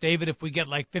set you up. David, if we get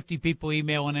like 50 people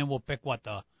emailing in, we'll pick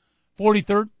the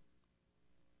 43rd?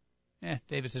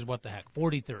 David says, what the heck,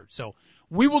 43rd. So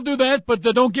we will do that, but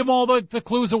don't give all the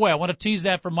clues away. I want to tease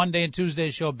that for Monday and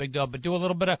Tuesday's show, Bigg Dogg, but do a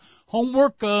little bit of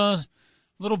homework,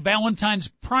 little Valentine's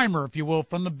primer, if you will,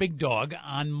 from the Bigg Dogg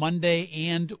on Monday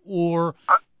and or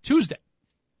Tuesday.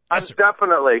 I'm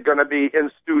definitely going to be in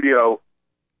studio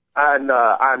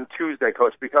on Tuesday,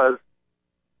 Coach, because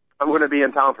I'm going to be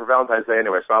in town for Valentine's Day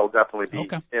anyway, so I will definitely be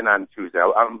in on Tuesday.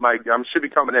 I should be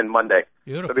coming in Monday.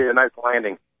 Beautiful. It'll be a nice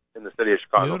landing in the city of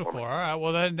Chicago. Beautiful. All right.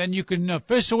 Well, then you can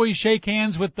officially shake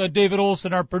hands with David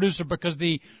Olson, our producer, because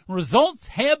the results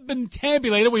have been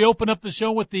tabulated. We open up the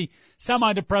show with the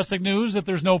semi-depressing news that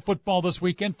there's no football this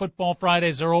weekend. Football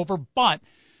Fridays are over, but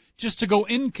just to go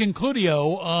in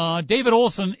concludio, David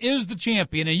Olson is the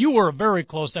champion, and you were very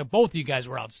close. Both of you guys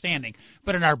were outstanding.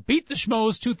 But in our Beat the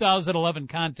Schmoes 2011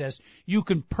 contest, you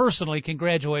can personally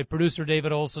congratulate producer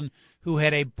David Olson, who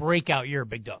had a breakout year,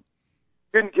 Bigg Dogg.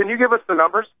 Can you give us the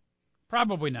numbers?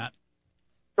 Probably not.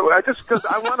 So because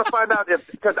I want to find out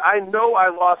because I know I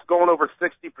lost going over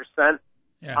 60%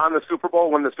 on the Super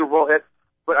Bowl when the Super Bowl hit,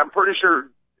 but I'm pretty sure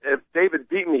if David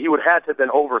beat me, he would have to have been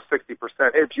over 60%.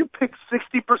 If you pick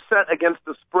 60% against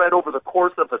the spread over the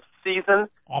course of a season,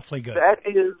 awfully good. That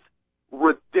is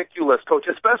ridiculous, Coach,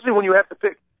 especially when you have to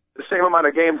pick the same amount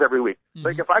of games every week. Mm-hmm.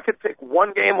 Like if I could pick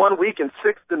one game one week and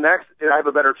 6 the next, I have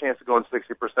a better chance of going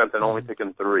 60% than only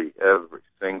picking 3 every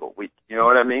single week. You know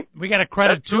what I mean? We got to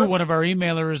credit too one of our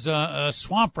emailers,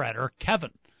 Swamp Rat, or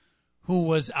Kevin, who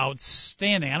was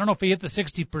outstanding. I don't know if he hit the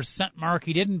 60% mark.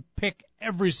 He didn't pick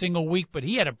every single week, but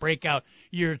he had a breakout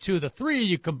year too. The 3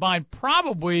 you combined,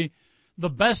 probably the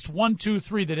best 1, 2,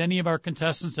 3 that any of our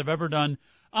contestants have ever done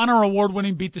on our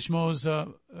award-winning Beat the Schmoes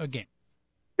game.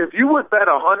 If you would bet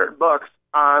 $100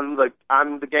 on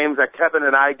the games that Kevin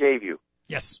and I gave you,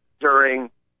 yes, during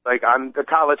on the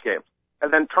college games,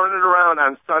 and then turn it around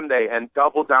on Sunday and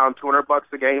double down $200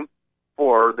 a game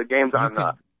for the games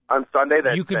on Sunday,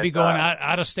 you could be going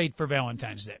out of state for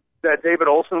Valentine's Day. That David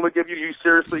Olson would give you. You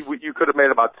seriously, you could have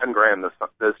made about $10,000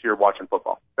 this year watching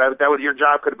football. That would your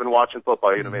job could have been watching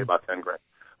football. You'd have made about $10,000.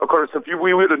 Of course, if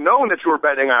we would have known that you were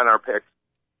betting on our picks,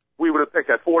 we would have picked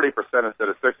at 40% instead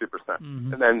of 60%.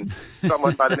 Mm-hmm. And then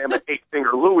someone by the name of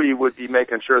 8-Finger Louie would be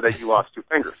making sure that you lost 2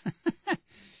 fingers.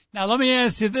 Now, let me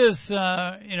ask you this,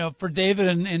 for David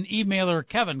and emailer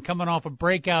Kevin coming off of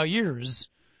breakout years,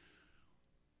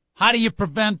 how do you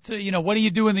prevent, what do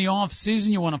you do in the off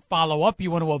season? You want to follow up? You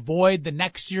want to avoid the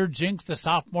next year jinx, the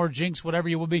sophomore jinx, whatever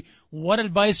you will be? What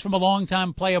advice from a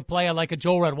longtime player like a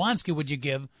Joel Radwanski would you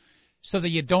give so that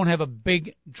you don't have a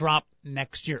big drop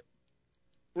next year?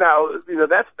 Now,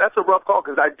 that's a rough call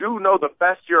because I do know the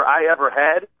best year I ever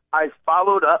had. I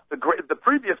followed up the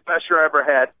previous best year I ever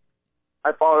had.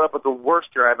 I followed up with the worst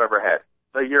year I've ever had,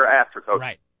 the year after, Coach.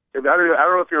 Right. I don't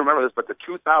know if you remember this, but the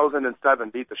 2007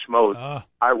 Beat the Schmoes,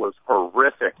 I was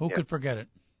horrific. Who could forget it?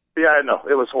 Yeah, I know.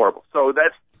 It was horrible. So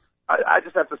I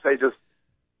just have to say,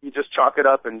 you just chalk it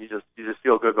up and you just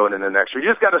feel good going into next year.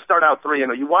 You just got to start out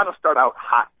 3-0. You want to start out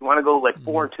hot. You want to go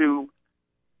 4-2,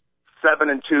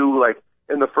 7-2,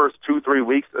 in the first 2-3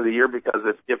 weeks of the year, because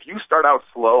if you start out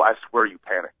slow, I swear you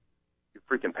panic. You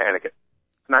freaking panic it.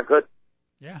 It's not good.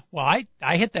 Yeah. Well,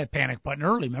 I hit that panic button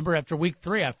early. Remember, after week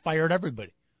 3, I fired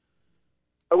everybody.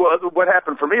 Well, what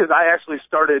happened for me is I actually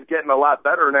started getting a lot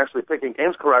better and actually picking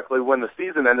games correctly when the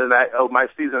season ended. My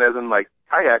season as in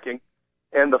kayaking,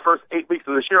 and the first 8 weeks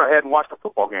of this year I hadn't watched a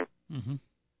football game. Mm-hmm.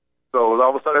 So all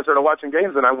of a sudden I started watching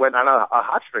games and I went on a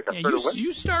hot streak.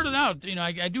 You started out,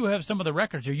 I do have some of the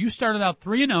records here. You started out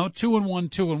 3-0, 2-1,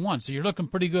 2-1. So you're looking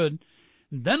pretty good.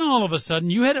 Then all of a sudden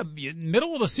you had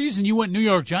middle of the season you went New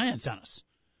York Giants on us.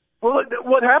 Well,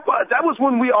 what happened? That was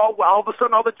when we all of a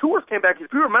sudden all the tours came back.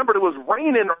 If you remember, it was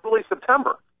raining early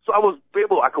September, so I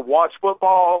could watch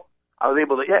football. I was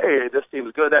able to, hey, this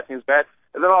team's good, that team's bad,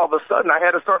 and then all of a sudden I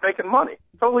had to start making money.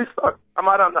 Totally sucked. I'm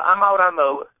out on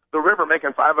the river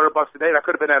making $500 a day, and I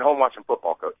could have been at home watching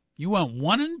football, Coach. You went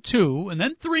 1-2, and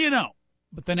then 3-0.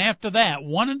 But then after that,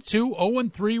 1-2,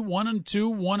 0-3,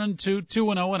 1-2, 1-2,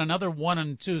 2-0, and another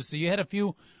 1-2. So you had a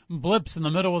few blips in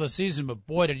the middle of the season, but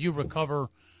boy, did you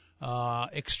recover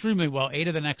extremely well. 8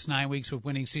 of the next 9 weeks with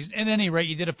winning season. At any rate,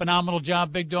 you did a phenomenal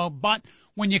job, Bigg Dogg. But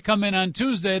when you come in on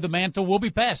Tuesday, the mantle will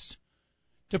be passed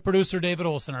to producer David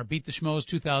Olson, our Beat the Schmoes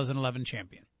 2011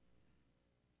 champion.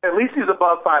 At least he's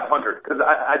above 500, because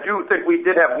I do think we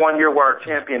did have one year where our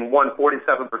champion won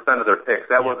 47% of their picks.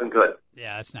 That wasn't good.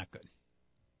 Yeah, that's not good.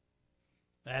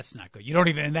 That's not good.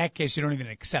 In that case, you don't even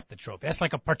accept the trophy. That's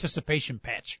like a participation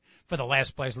patch for the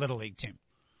last place Little League team.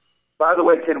 By the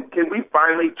way, can we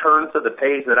finally turn to the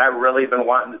page that I've really been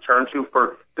wanting to turn to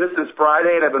for this is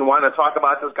Friday, and I've been wanting to talk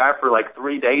about this guy for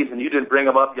 3 days, and you didn't bring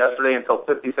him up yesterday until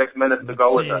 56 minutes to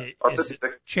go.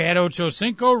 Chad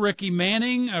Ochocinco, Ricky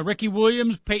Manning, Ricky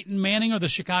Williams, Peyton Manning, or the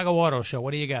Chicago Auto Show?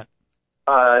 What do you got?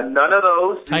 None of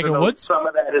those. Tiger Woods? Some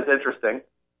of that is interesting.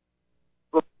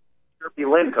 Jeremy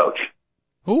Lin, Coach.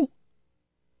 Who?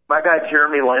 My guy,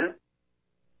 Jeremy Lin.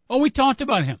 Oh, we talked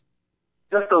about him.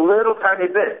 Just a little tiny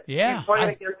bit. Yeah. He's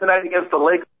playing tonight against the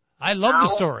Lakers. I love the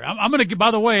story. I'm going to,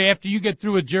 by the way, after you get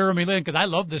through with Jeremy Lin, because I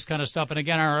love this kind of stuff. And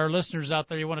again, our listeners out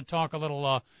there, you want to talk a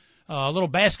little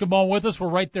basketball with us, we're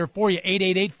right there for you.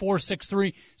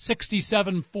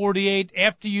 888-463-6748.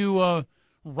 After you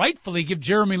rightfully give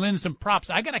Jeremy Lin some props,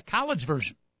 I got a college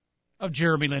version of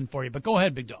Jeremy Lin for you. But go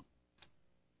ahead, Bigg Dogg.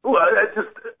 Well,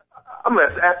 I'm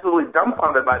absolutely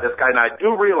dumbfounded by this guy, and I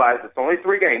do realize it's only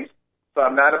 3 games, so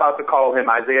I'm not about to call him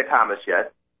Isaiah Thomas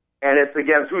yet. And it's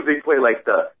against who they play, like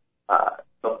the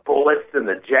Bullets and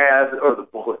the Jazz, or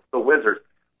the Wizards.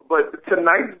 But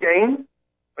tonight's game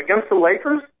against the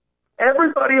Lakers,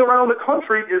 everybody around the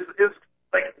country is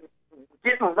like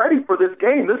getting ready for this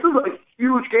game. This is a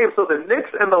huge game. So the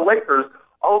Knicks and the Lakers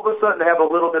all of a sudden have a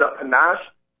little bit of panache,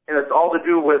 and it's all to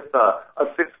do with a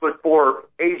 6'4"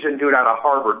 Asian dude out of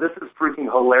Harvard. This is freaking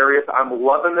hilarious. I'm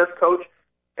loving this coach.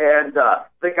 And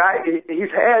the guy,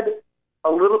 he's had a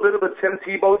little bit of a Tim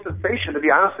Tebow sensation, to be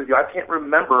honest with you. I can't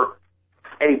remember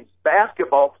a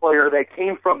basketball player that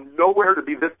came from nowhere to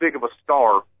be this big of a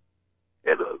star.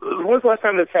 When's the last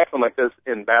time this happened like this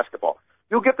in basketball?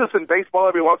 You'll get this in baseball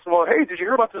every once in a while. Hey, did you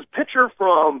hear about this pitcher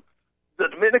from the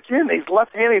Dominican? He's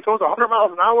left-handed. He throws 100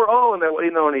 miles an hour. Oh, and then,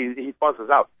 and he buzzes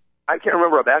out. I can't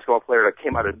remember a basketball player that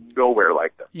came out of nowhere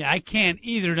like this. Yeah, I can't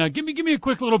either. Now, give me a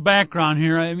quick little background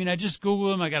here. I mean, I just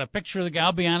Googled him. I got a picture of the guy.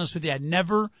 I'll be honest with you. I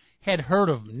never had heard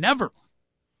of him. Never.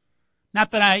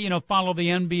 Not that I, follow the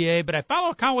NBA, but I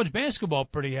follow college basketball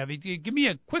pretty heavy. Give me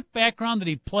a quick background. Did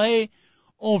he play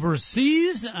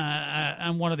overseas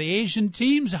on one of the Asian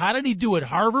teams? How did he do at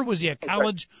Harvard? Was he a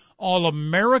college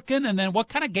All-American? And then what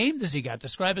kind of game does he got?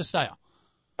 Describe his style.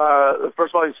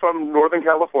 First of all, he's from Northern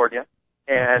California,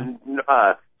 and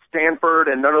Stanford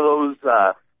and none of those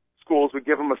schools would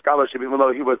give him a scholarship, even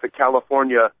though he was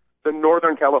the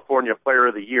Northern California Player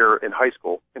of the Year in high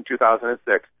school in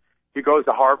 2006. He goes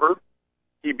to Harvard.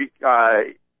 He's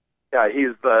the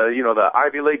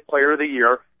Ivy League Player of the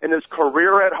Year. In his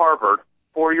career at Harvard,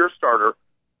 4-year starter,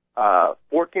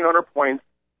 1,400 points,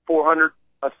 400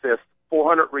 assists,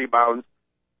 400 rebounds,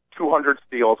 200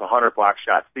 steals, 100 block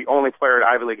shots. The only player in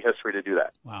Ivy League history to do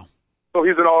that. Wow. So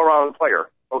he's an all-around player,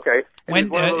 okay?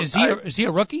 Is he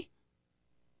a rookie?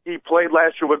 He played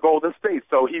last year with Golden State,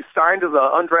 so he signed as an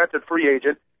undrafted free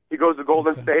agent. He goes to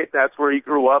Golden State. That's where he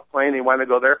grew up playing. He wanted to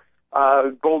go there.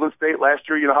 Golden State last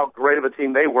year, you know how great of a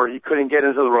team they were. He couldn't get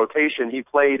into the rotation.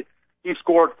 He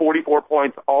scored 44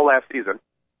 points all last season.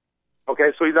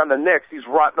 Okay, so he's on the Knicks. He's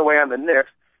rotting away on the Knicks.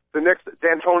 The Knicks,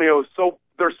 D'Antonio,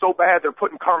 they're so bad. They're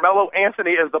putting Carmelo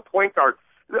Anthony as the point guard.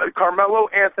 Carmelo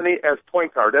Anthony as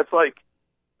point guard. That's like,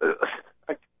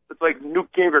 it's like Newt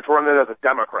Gingrich running as a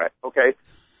Democrat. Okay,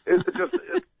 it's just,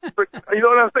 you know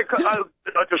what I'm saying?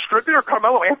 A distributor,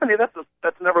 Carmelo Anthony.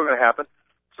 That's never going to happen.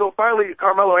 So finally,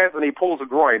 Carmelo Anthony pulls a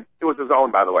groin. It was his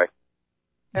own, by the way.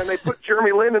 And they put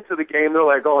Jeremy Lin into the game. They're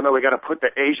like, oh no, we got to put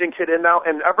the Asian kid in now.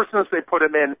 And ever since they put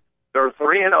him in, they're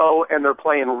 3-0 and they're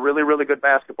playing really, really good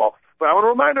basketball. But I want to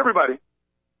remind everybody,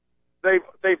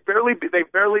 they've barely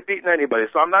beaten anybody.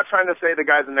 So I'm not trying to say the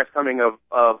guy's the next coming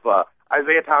of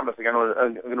Isaiah Thomas again.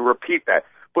 I'm going to repeat that.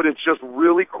 But it's just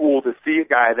really cool to see a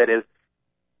guy that has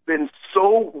been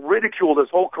so ridiculed his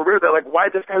whole career that why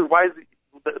is he,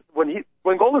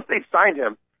 when Golden State signed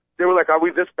him, they were like, are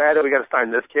we this bad that we got to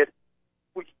sign this kid?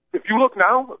 If you look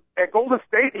now at Golden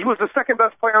State, he was the second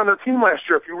best player on their team last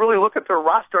year. If you really look at their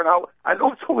roster and how, I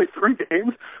know it's only 3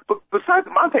 games, but besides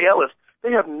Monte Ellis,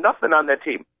 they have nothing on that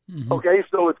team. Mm-hmm. Okay,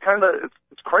 so it's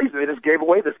crazy. They just gave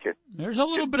away this kid. There's a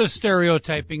little bit of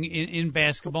stereotyping in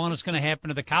basketball, and it's going to happen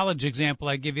to the college example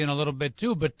I give you in a little bit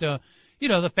too. But the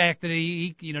fact that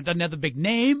he doesn't have the big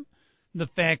name, the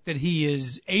fact that he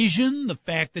is Asian, the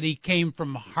fact that he came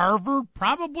from Harvard,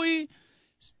 probably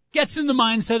gets in the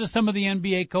mindset of some of the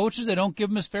NBA coaches. They don't give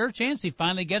him his fair chance. He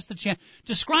finally gets the chance.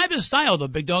 Describe his style, though,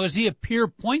 Big Dog. Is he a pure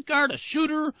point guard, a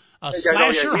shooter, a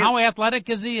slasher? How athletic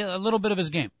is he? A little bit of his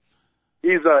game.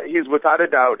 He's without a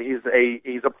doubt, he's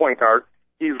a point guard.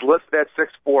 He's listed at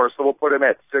 6'4", so we'll put him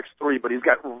at 6'3", but he's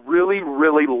got really,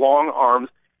 really long arms.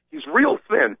 He's real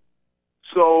thin.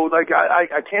 So,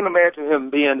 I can't imagine him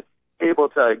being able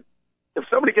to, if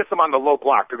somebody gets him on the low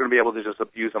block, they're going to be able to just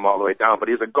abuse him all the way down. But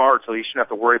he's a guard, so he shouldn't have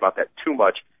to worry about that too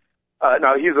much.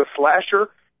 Now, he's a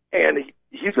slasher, and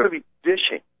he's going to be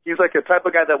dishing. He's like a type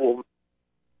of guy that will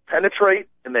penetrate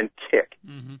and then kick.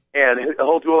 Mm-hmm. And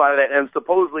he'll do a lot of that. And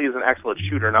supposedly he's an excellent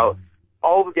shooter. Now,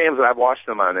 all the games that I've watched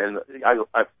him on, and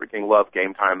I freaking love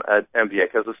Game Time at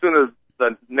NBA, because as soon as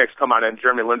the Knicks come on and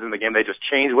Jeremy Lin's in the game, they just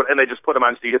change and they just put him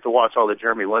on so you get to watch all the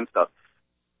Jeremy Lin stuff.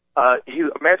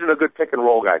 Imagine a good pick and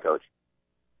roll guy, Coach.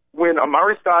 When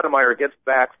Amari Stoudemire gets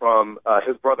back from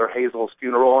his brother Hazel's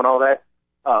funeral and all that,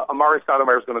 Amari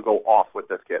Stoudemire is going to go off with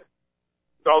this kid.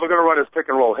 So all they're going to run is pick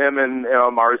and roll, him and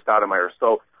Amari Stoudemire.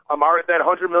 So that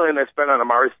 $100 million they spent on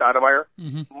Amari Stoudemire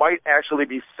might actually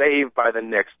be saved by the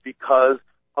Knicks because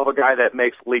of a guy that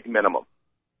makes league minimum.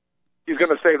 he's going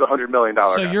to save the $100 million.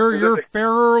 So you're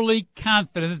fairly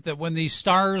confident that when these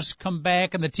stars come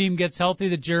back and the team gets healthy,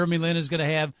 that Jeremy Lin is going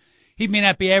to have. He may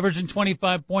not be averaging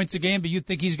 25 points a game, but you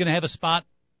think he's going to have a spot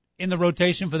in the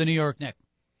rotation for the New York Knicks?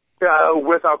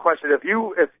 Without question.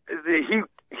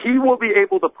 He will be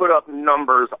able to put up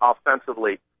numbers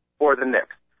offensively for the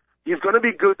Knicks. He's going to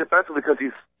be good defensively because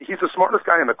he's the smartest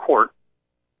guy in the court.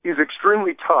 He's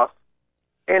extremely tough,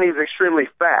 and he's extremely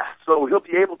fast. So he'll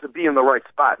be able to be in the right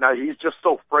spot. Now, he's just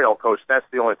so frail, Coach. That's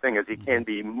the only thing, is he can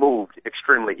be moved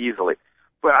extremely easily.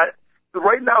 But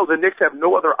right now, the Knicks have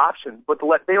no other option but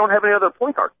to they don't have any other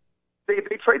point guard.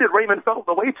 They traded Raymond Felton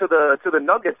away to the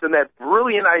Nuggets in that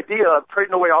brilliant idea of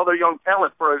trading away all their young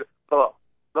talent for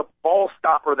the ball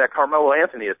stopper that Carmelo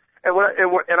Anthony is. And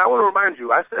I want to remind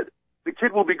you, I said the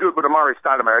kid will be good with Amari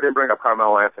Stoudemire. I didn't bring up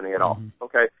Carmelo Anthony at all. Mm-hmm.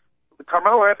 Okay,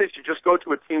 Carmelo Anthony should just go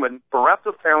to a team with bereft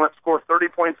of talent, score 30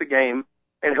 points a game,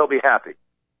 and he'll be happy.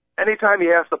 Anytime he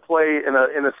has to play in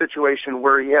a situation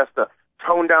where he has to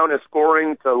tone down his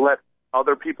scoring to let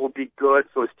other people be good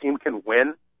so his team can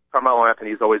win, Carmelo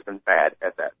Anthony's always been bad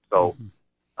at that. So,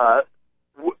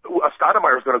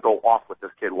 Stoudemire is going to go off with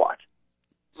this kid. Watch.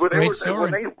 It's a great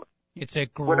story. It's a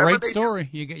great story.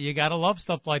 You got to love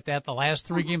stuff like that. The last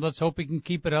 3 games, let's hope he can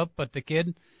keep it up. But the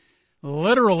kid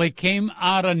literally came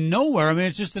out of nowhere. I mean,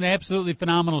 it's just an absolutely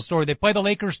phenomenal story. They play the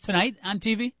Lakers tonight on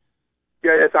TV?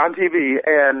 Yeah, it's on TV.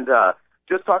 And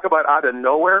just talk about out of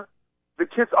nowhere. The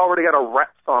kid's already got a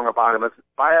rap song about him. It's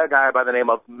by a guy by the name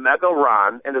of Mega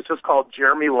Ron, and it's just called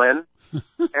Jeremy Lin.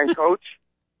 And, Coach,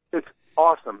 it's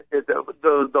awesome.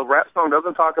 The rap song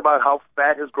doesn't talk about how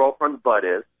fat his girlfriend's butt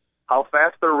is, how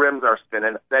fast their rims are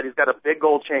spinning, that he's got a big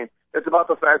gold chain. It's about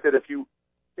the fact that if you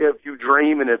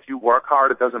dream and if you work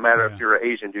hard, it doesn't matter if you're an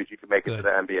Asian dude, you can make it to the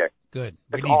NBA. Good.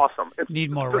 It's awesome.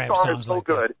 Need more rap songs so like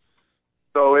good. that.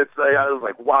 So I was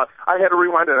like, wow. I had to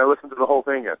rewind it and I listened to the whole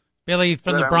thing. Billy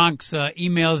from the Bronx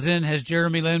emails in, has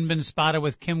Jeremy Lin been spotted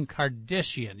with Kim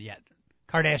Kardashian yet?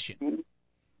 Kardashian.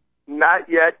 Not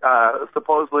yet.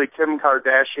 Supposedly Kim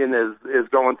Kardashian is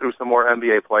going through some more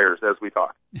NBA players as we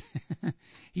talk.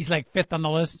 He's like 5th on the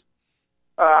list?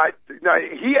 No,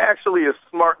 he actually is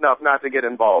smart enough not to get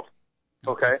involved.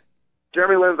 Okay?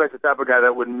 Jeremy Lin's like the type of guy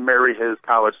that would marry his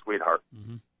college sweetheart.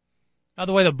 Mm-hmm. By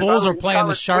the way, the Bulls are playing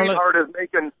the Charlotte.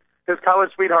 His college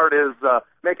sweetheart is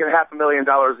making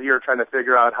 $500,000 a year trying to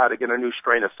figure out how to get a new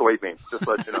strain of soybeans, just to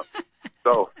let you know.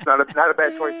 So it's not a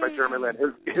bad choice by Jeremy Lin.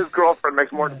 His girlfriend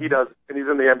makes more than he does, and he's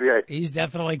in the NBA. He's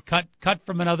definitely cut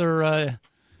from another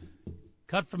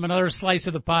slice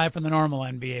of the pie from the normal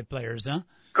NBA players, huh?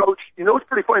 Coach, you know what's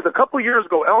pretty funny? A couple of years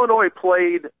ago, Illinois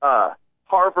played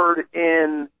Harvard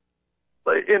in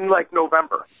like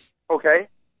November, okay?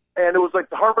 And it was like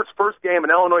Harvard's first game,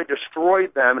 and Illinois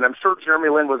destroyed them, and I'm sure Jeremy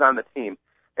Lin was on the team.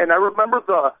 And I remember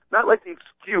not like the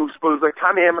excuse, but it was like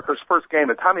Tommy Amaker's first game,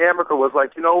 and Tommy Amaker was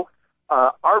like,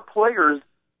 our players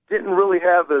didn't really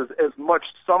have as much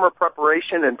summer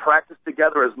preparation and practice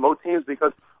together as most teams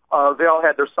because they all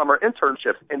had their summer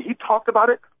internships. And he talked about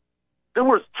it. There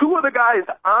was 2 of the guys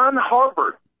on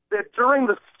Harvard that during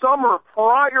the summer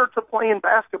prior to playing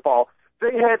basketball,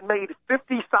 they had made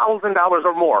 $50,000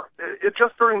 or more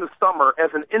just during the summer as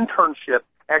an internship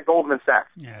at Goldman Sachs.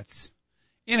 Yeah, it's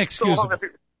inexcusable.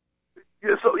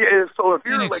 So if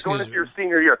you're like going into your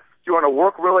senior year, do you want to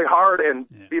work really hard and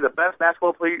be the best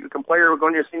basketball player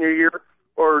going your senior year,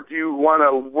 or do you want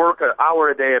to work an hour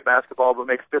a day at basketball but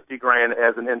make $50,000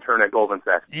 as an intern at Goldman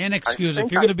Sachs? Inexcusable.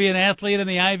 If you're going to be an athlete in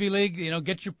the Ivy League,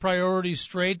 get your priorities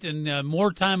straight and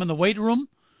more time in the weight room,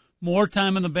 more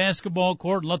time in the basketball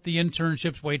court, and let the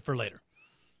internships wait for later.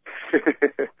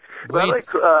 Well,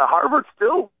 Harvard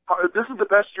still. This is the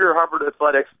best year Harvard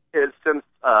athletics is since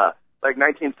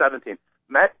 1917.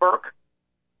 Matt Burke,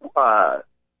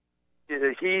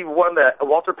 he won the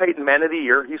Walter Payton Man of the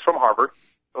Year. He's from Harvard.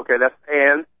 Okay,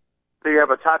 and they have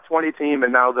a top 20 team,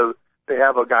 and now they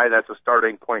have a guy that's a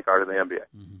starting point guard in the NBA.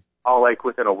 Mm-hmm. All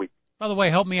within a week. By the way,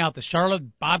 help me out. The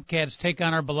Charlotte Bobcats take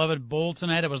on our beloved Bull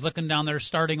tonight. I was looking down their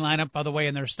starting lineup. By the way,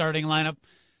 in their starting lineup,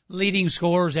 leading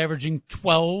scorers averaging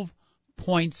 12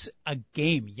 points a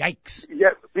game. Yikes! Yeah,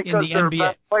 because in the NBA.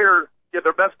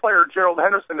 Their best player, Gerald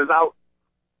Henderson, is out.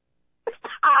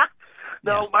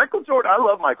 No, Michael Jordan. I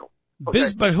love Michael. Okay.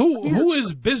 But who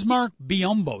is Bismarck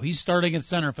Biyombo? He's starting at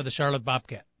center for the Charlotte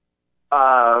Bobcat.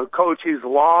 Coach, he's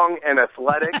long and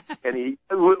athletic, and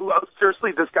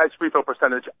seriously, this guy's free throw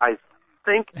percentage, I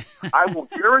will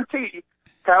guarantee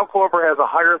Kyle Korver has a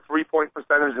higher 3-point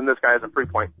percentage than this guy has a free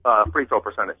throw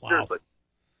percentage. Wow. Seriously.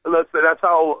 That's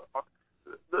how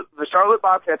the Charlotte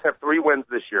Bobcats have 3 wins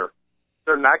this year.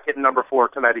 they're not getting number 4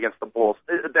 tonight against the Bulls.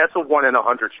 That's a 1 in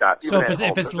 100 shot. So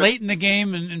if it's late in the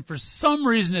game and for some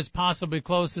reason it's possibly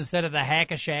close, instead of the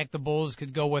hack-a-shack, the Bulls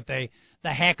could go with the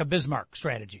hack-a-Bismarck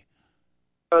strategy.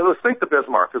 Let's think the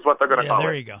Bismarck is what they're going to call it.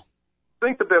 There you go.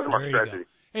 Think the Bismarck strategy.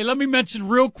 Hey, let me mention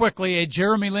real quickly a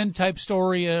Jeremy Lin type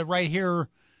story right here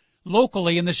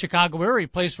locally in the Chicago area. He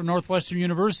plays for Northwestern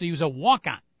University. He was a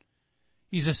walk-on.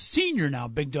 He's a senior now,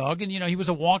 Bigg Dogg, and, he was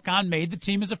a walk-on, made the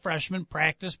team as a freshman,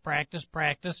 practice,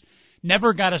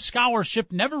 never got a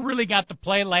scholarship, never really got to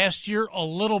play last year a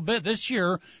little bit. This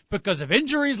year, because of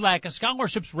injuries, lack of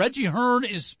scholarships, Reggie Hearn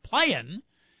is playing,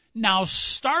 now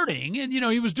starting, and,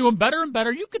 he was doing better and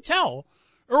better. You could tell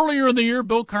earlier in the year,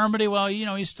 Bill Carmody, well,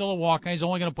 he's still a walk-on. He's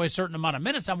only going to play a certain amount of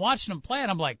minutes. I'm watching him play, and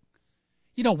I'm like,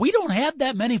 we don't have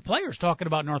that many players talking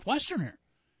about Northwestern here.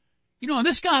 And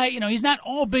this guy, he's not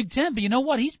all Big Ten, but you know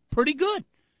what? He's pretty good.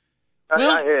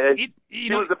 Well, he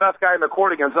was the best guy in the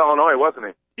court against Illinois,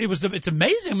 wasn't he? It's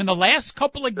amazing. I mean, the last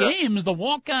couple of games, the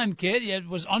walk-on kid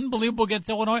was unbelievable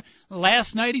against Illinois.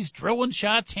 Last night, he's drilling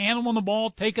shots, handling the ball,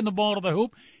 taking the ball to the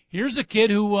hoop. Here's a kid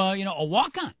who, a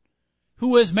walk-on,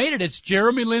 who has made it. It's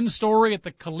Jeremy Lin's story at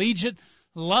the collegiate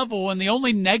level, and the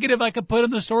only negative I could put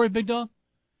in the story, Bigg Dogg?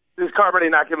 Is Carmody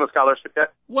not give him a scholarship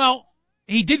yet? Well,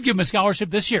 he did give him a scholarship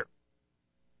this year.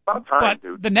 About time,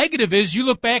 dude. The negative is you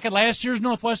look back at last year's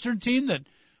Northwestern team that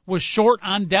was short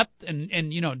on depth and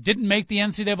didn't make the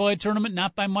NCAA tournament,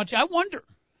 not by much. I wonder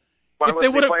if they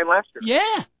would have playing last year.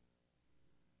 Yeah.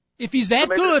 If he's that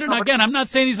good, and again, I'm not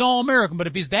saying he's All-American, but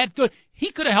if he's that good,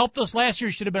 he could have helped us last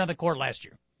year. Should have been on the court last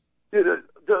year. Dude,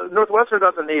 the Northwestern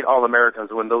doesn't need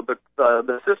All-Americans. When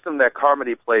the system that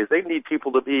Carmody plays, they need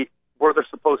people to be where they're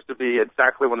supposed to be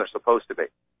exactly when they're supposed to be.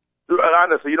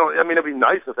 Honestly, it'd be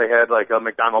nice if they had like a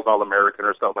McDonald's All-American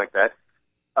or something like that.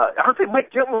 Aren't they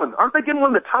getting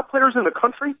one of the top players in the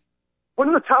country? One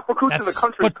of the top recruits in the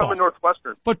country is coming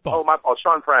Northwestern. Football. Oh, my fault.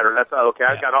 Sean Prater. That's okay.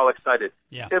 I got all excited.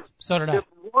 Yeah. So did I.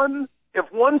 If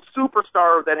one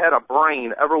superstar that had a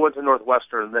brain ever went to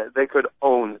Northwestern, they could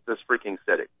own this freaking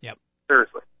city. Yep.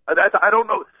 Seriously. I don't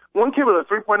know. One kid with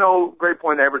a 3.0 grade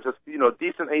point average,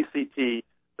 decent ACT.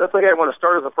 That's like I want to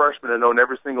start as a freshman and own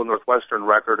every single Northwestern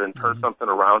record and turn something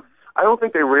around. I don't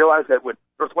think they realized that when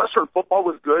Northwestern football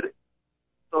was good,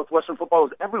 Northwestern football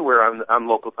was everywhere on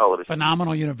local television.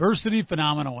 Phenomenal university,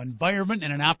 phenomenal environment,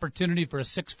 and an opportunity for a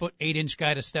 6'8"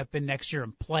 guy to step in next year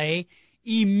and play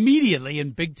immediately in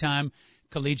big-time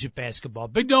collegiate basketball.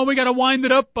 Bigg Dogg, we got to wind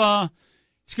it up.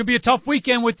 It's going to be a tough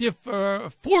weekend with you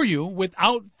for you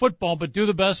without football, but do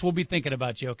the best. We'll be thinking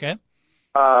about you, okay?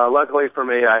 Luckily for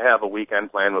me, I have a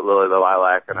weekend plan with Lily the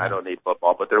Lilac, and I don't need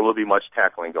football, but there will be much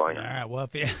tackling going on. All right, well,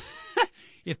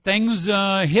 if things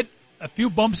hit a few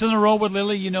bumps in the road with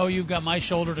Lily, you've got my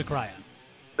shoulder to cry on.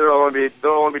 There'll only be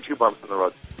 2 bumps in the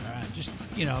road. All right, just,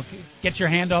 get your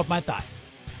hand off my thigh.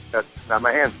 That's not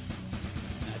my hand.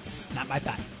 That's not my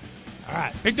thigh. All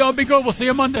right, Bigg Dogg, be good. We'll see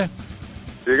you Monday.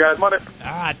 See you guys Monday.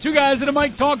 All right, 2 guys at a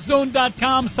mic,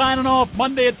 TalkZone.com, signing off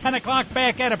Monday at 10 o'clock.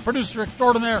 Back at it, producer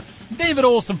extraordinaire David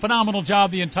Olson. Phenomenal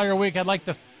job the entire week. I'd like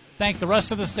to thank the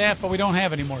rest of the staff, but we don't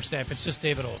have any more staff. It's just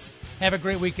David Olson. Have a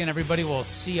great weekend, everybody. We'll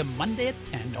see you Monday at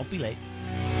 10. Don't be late.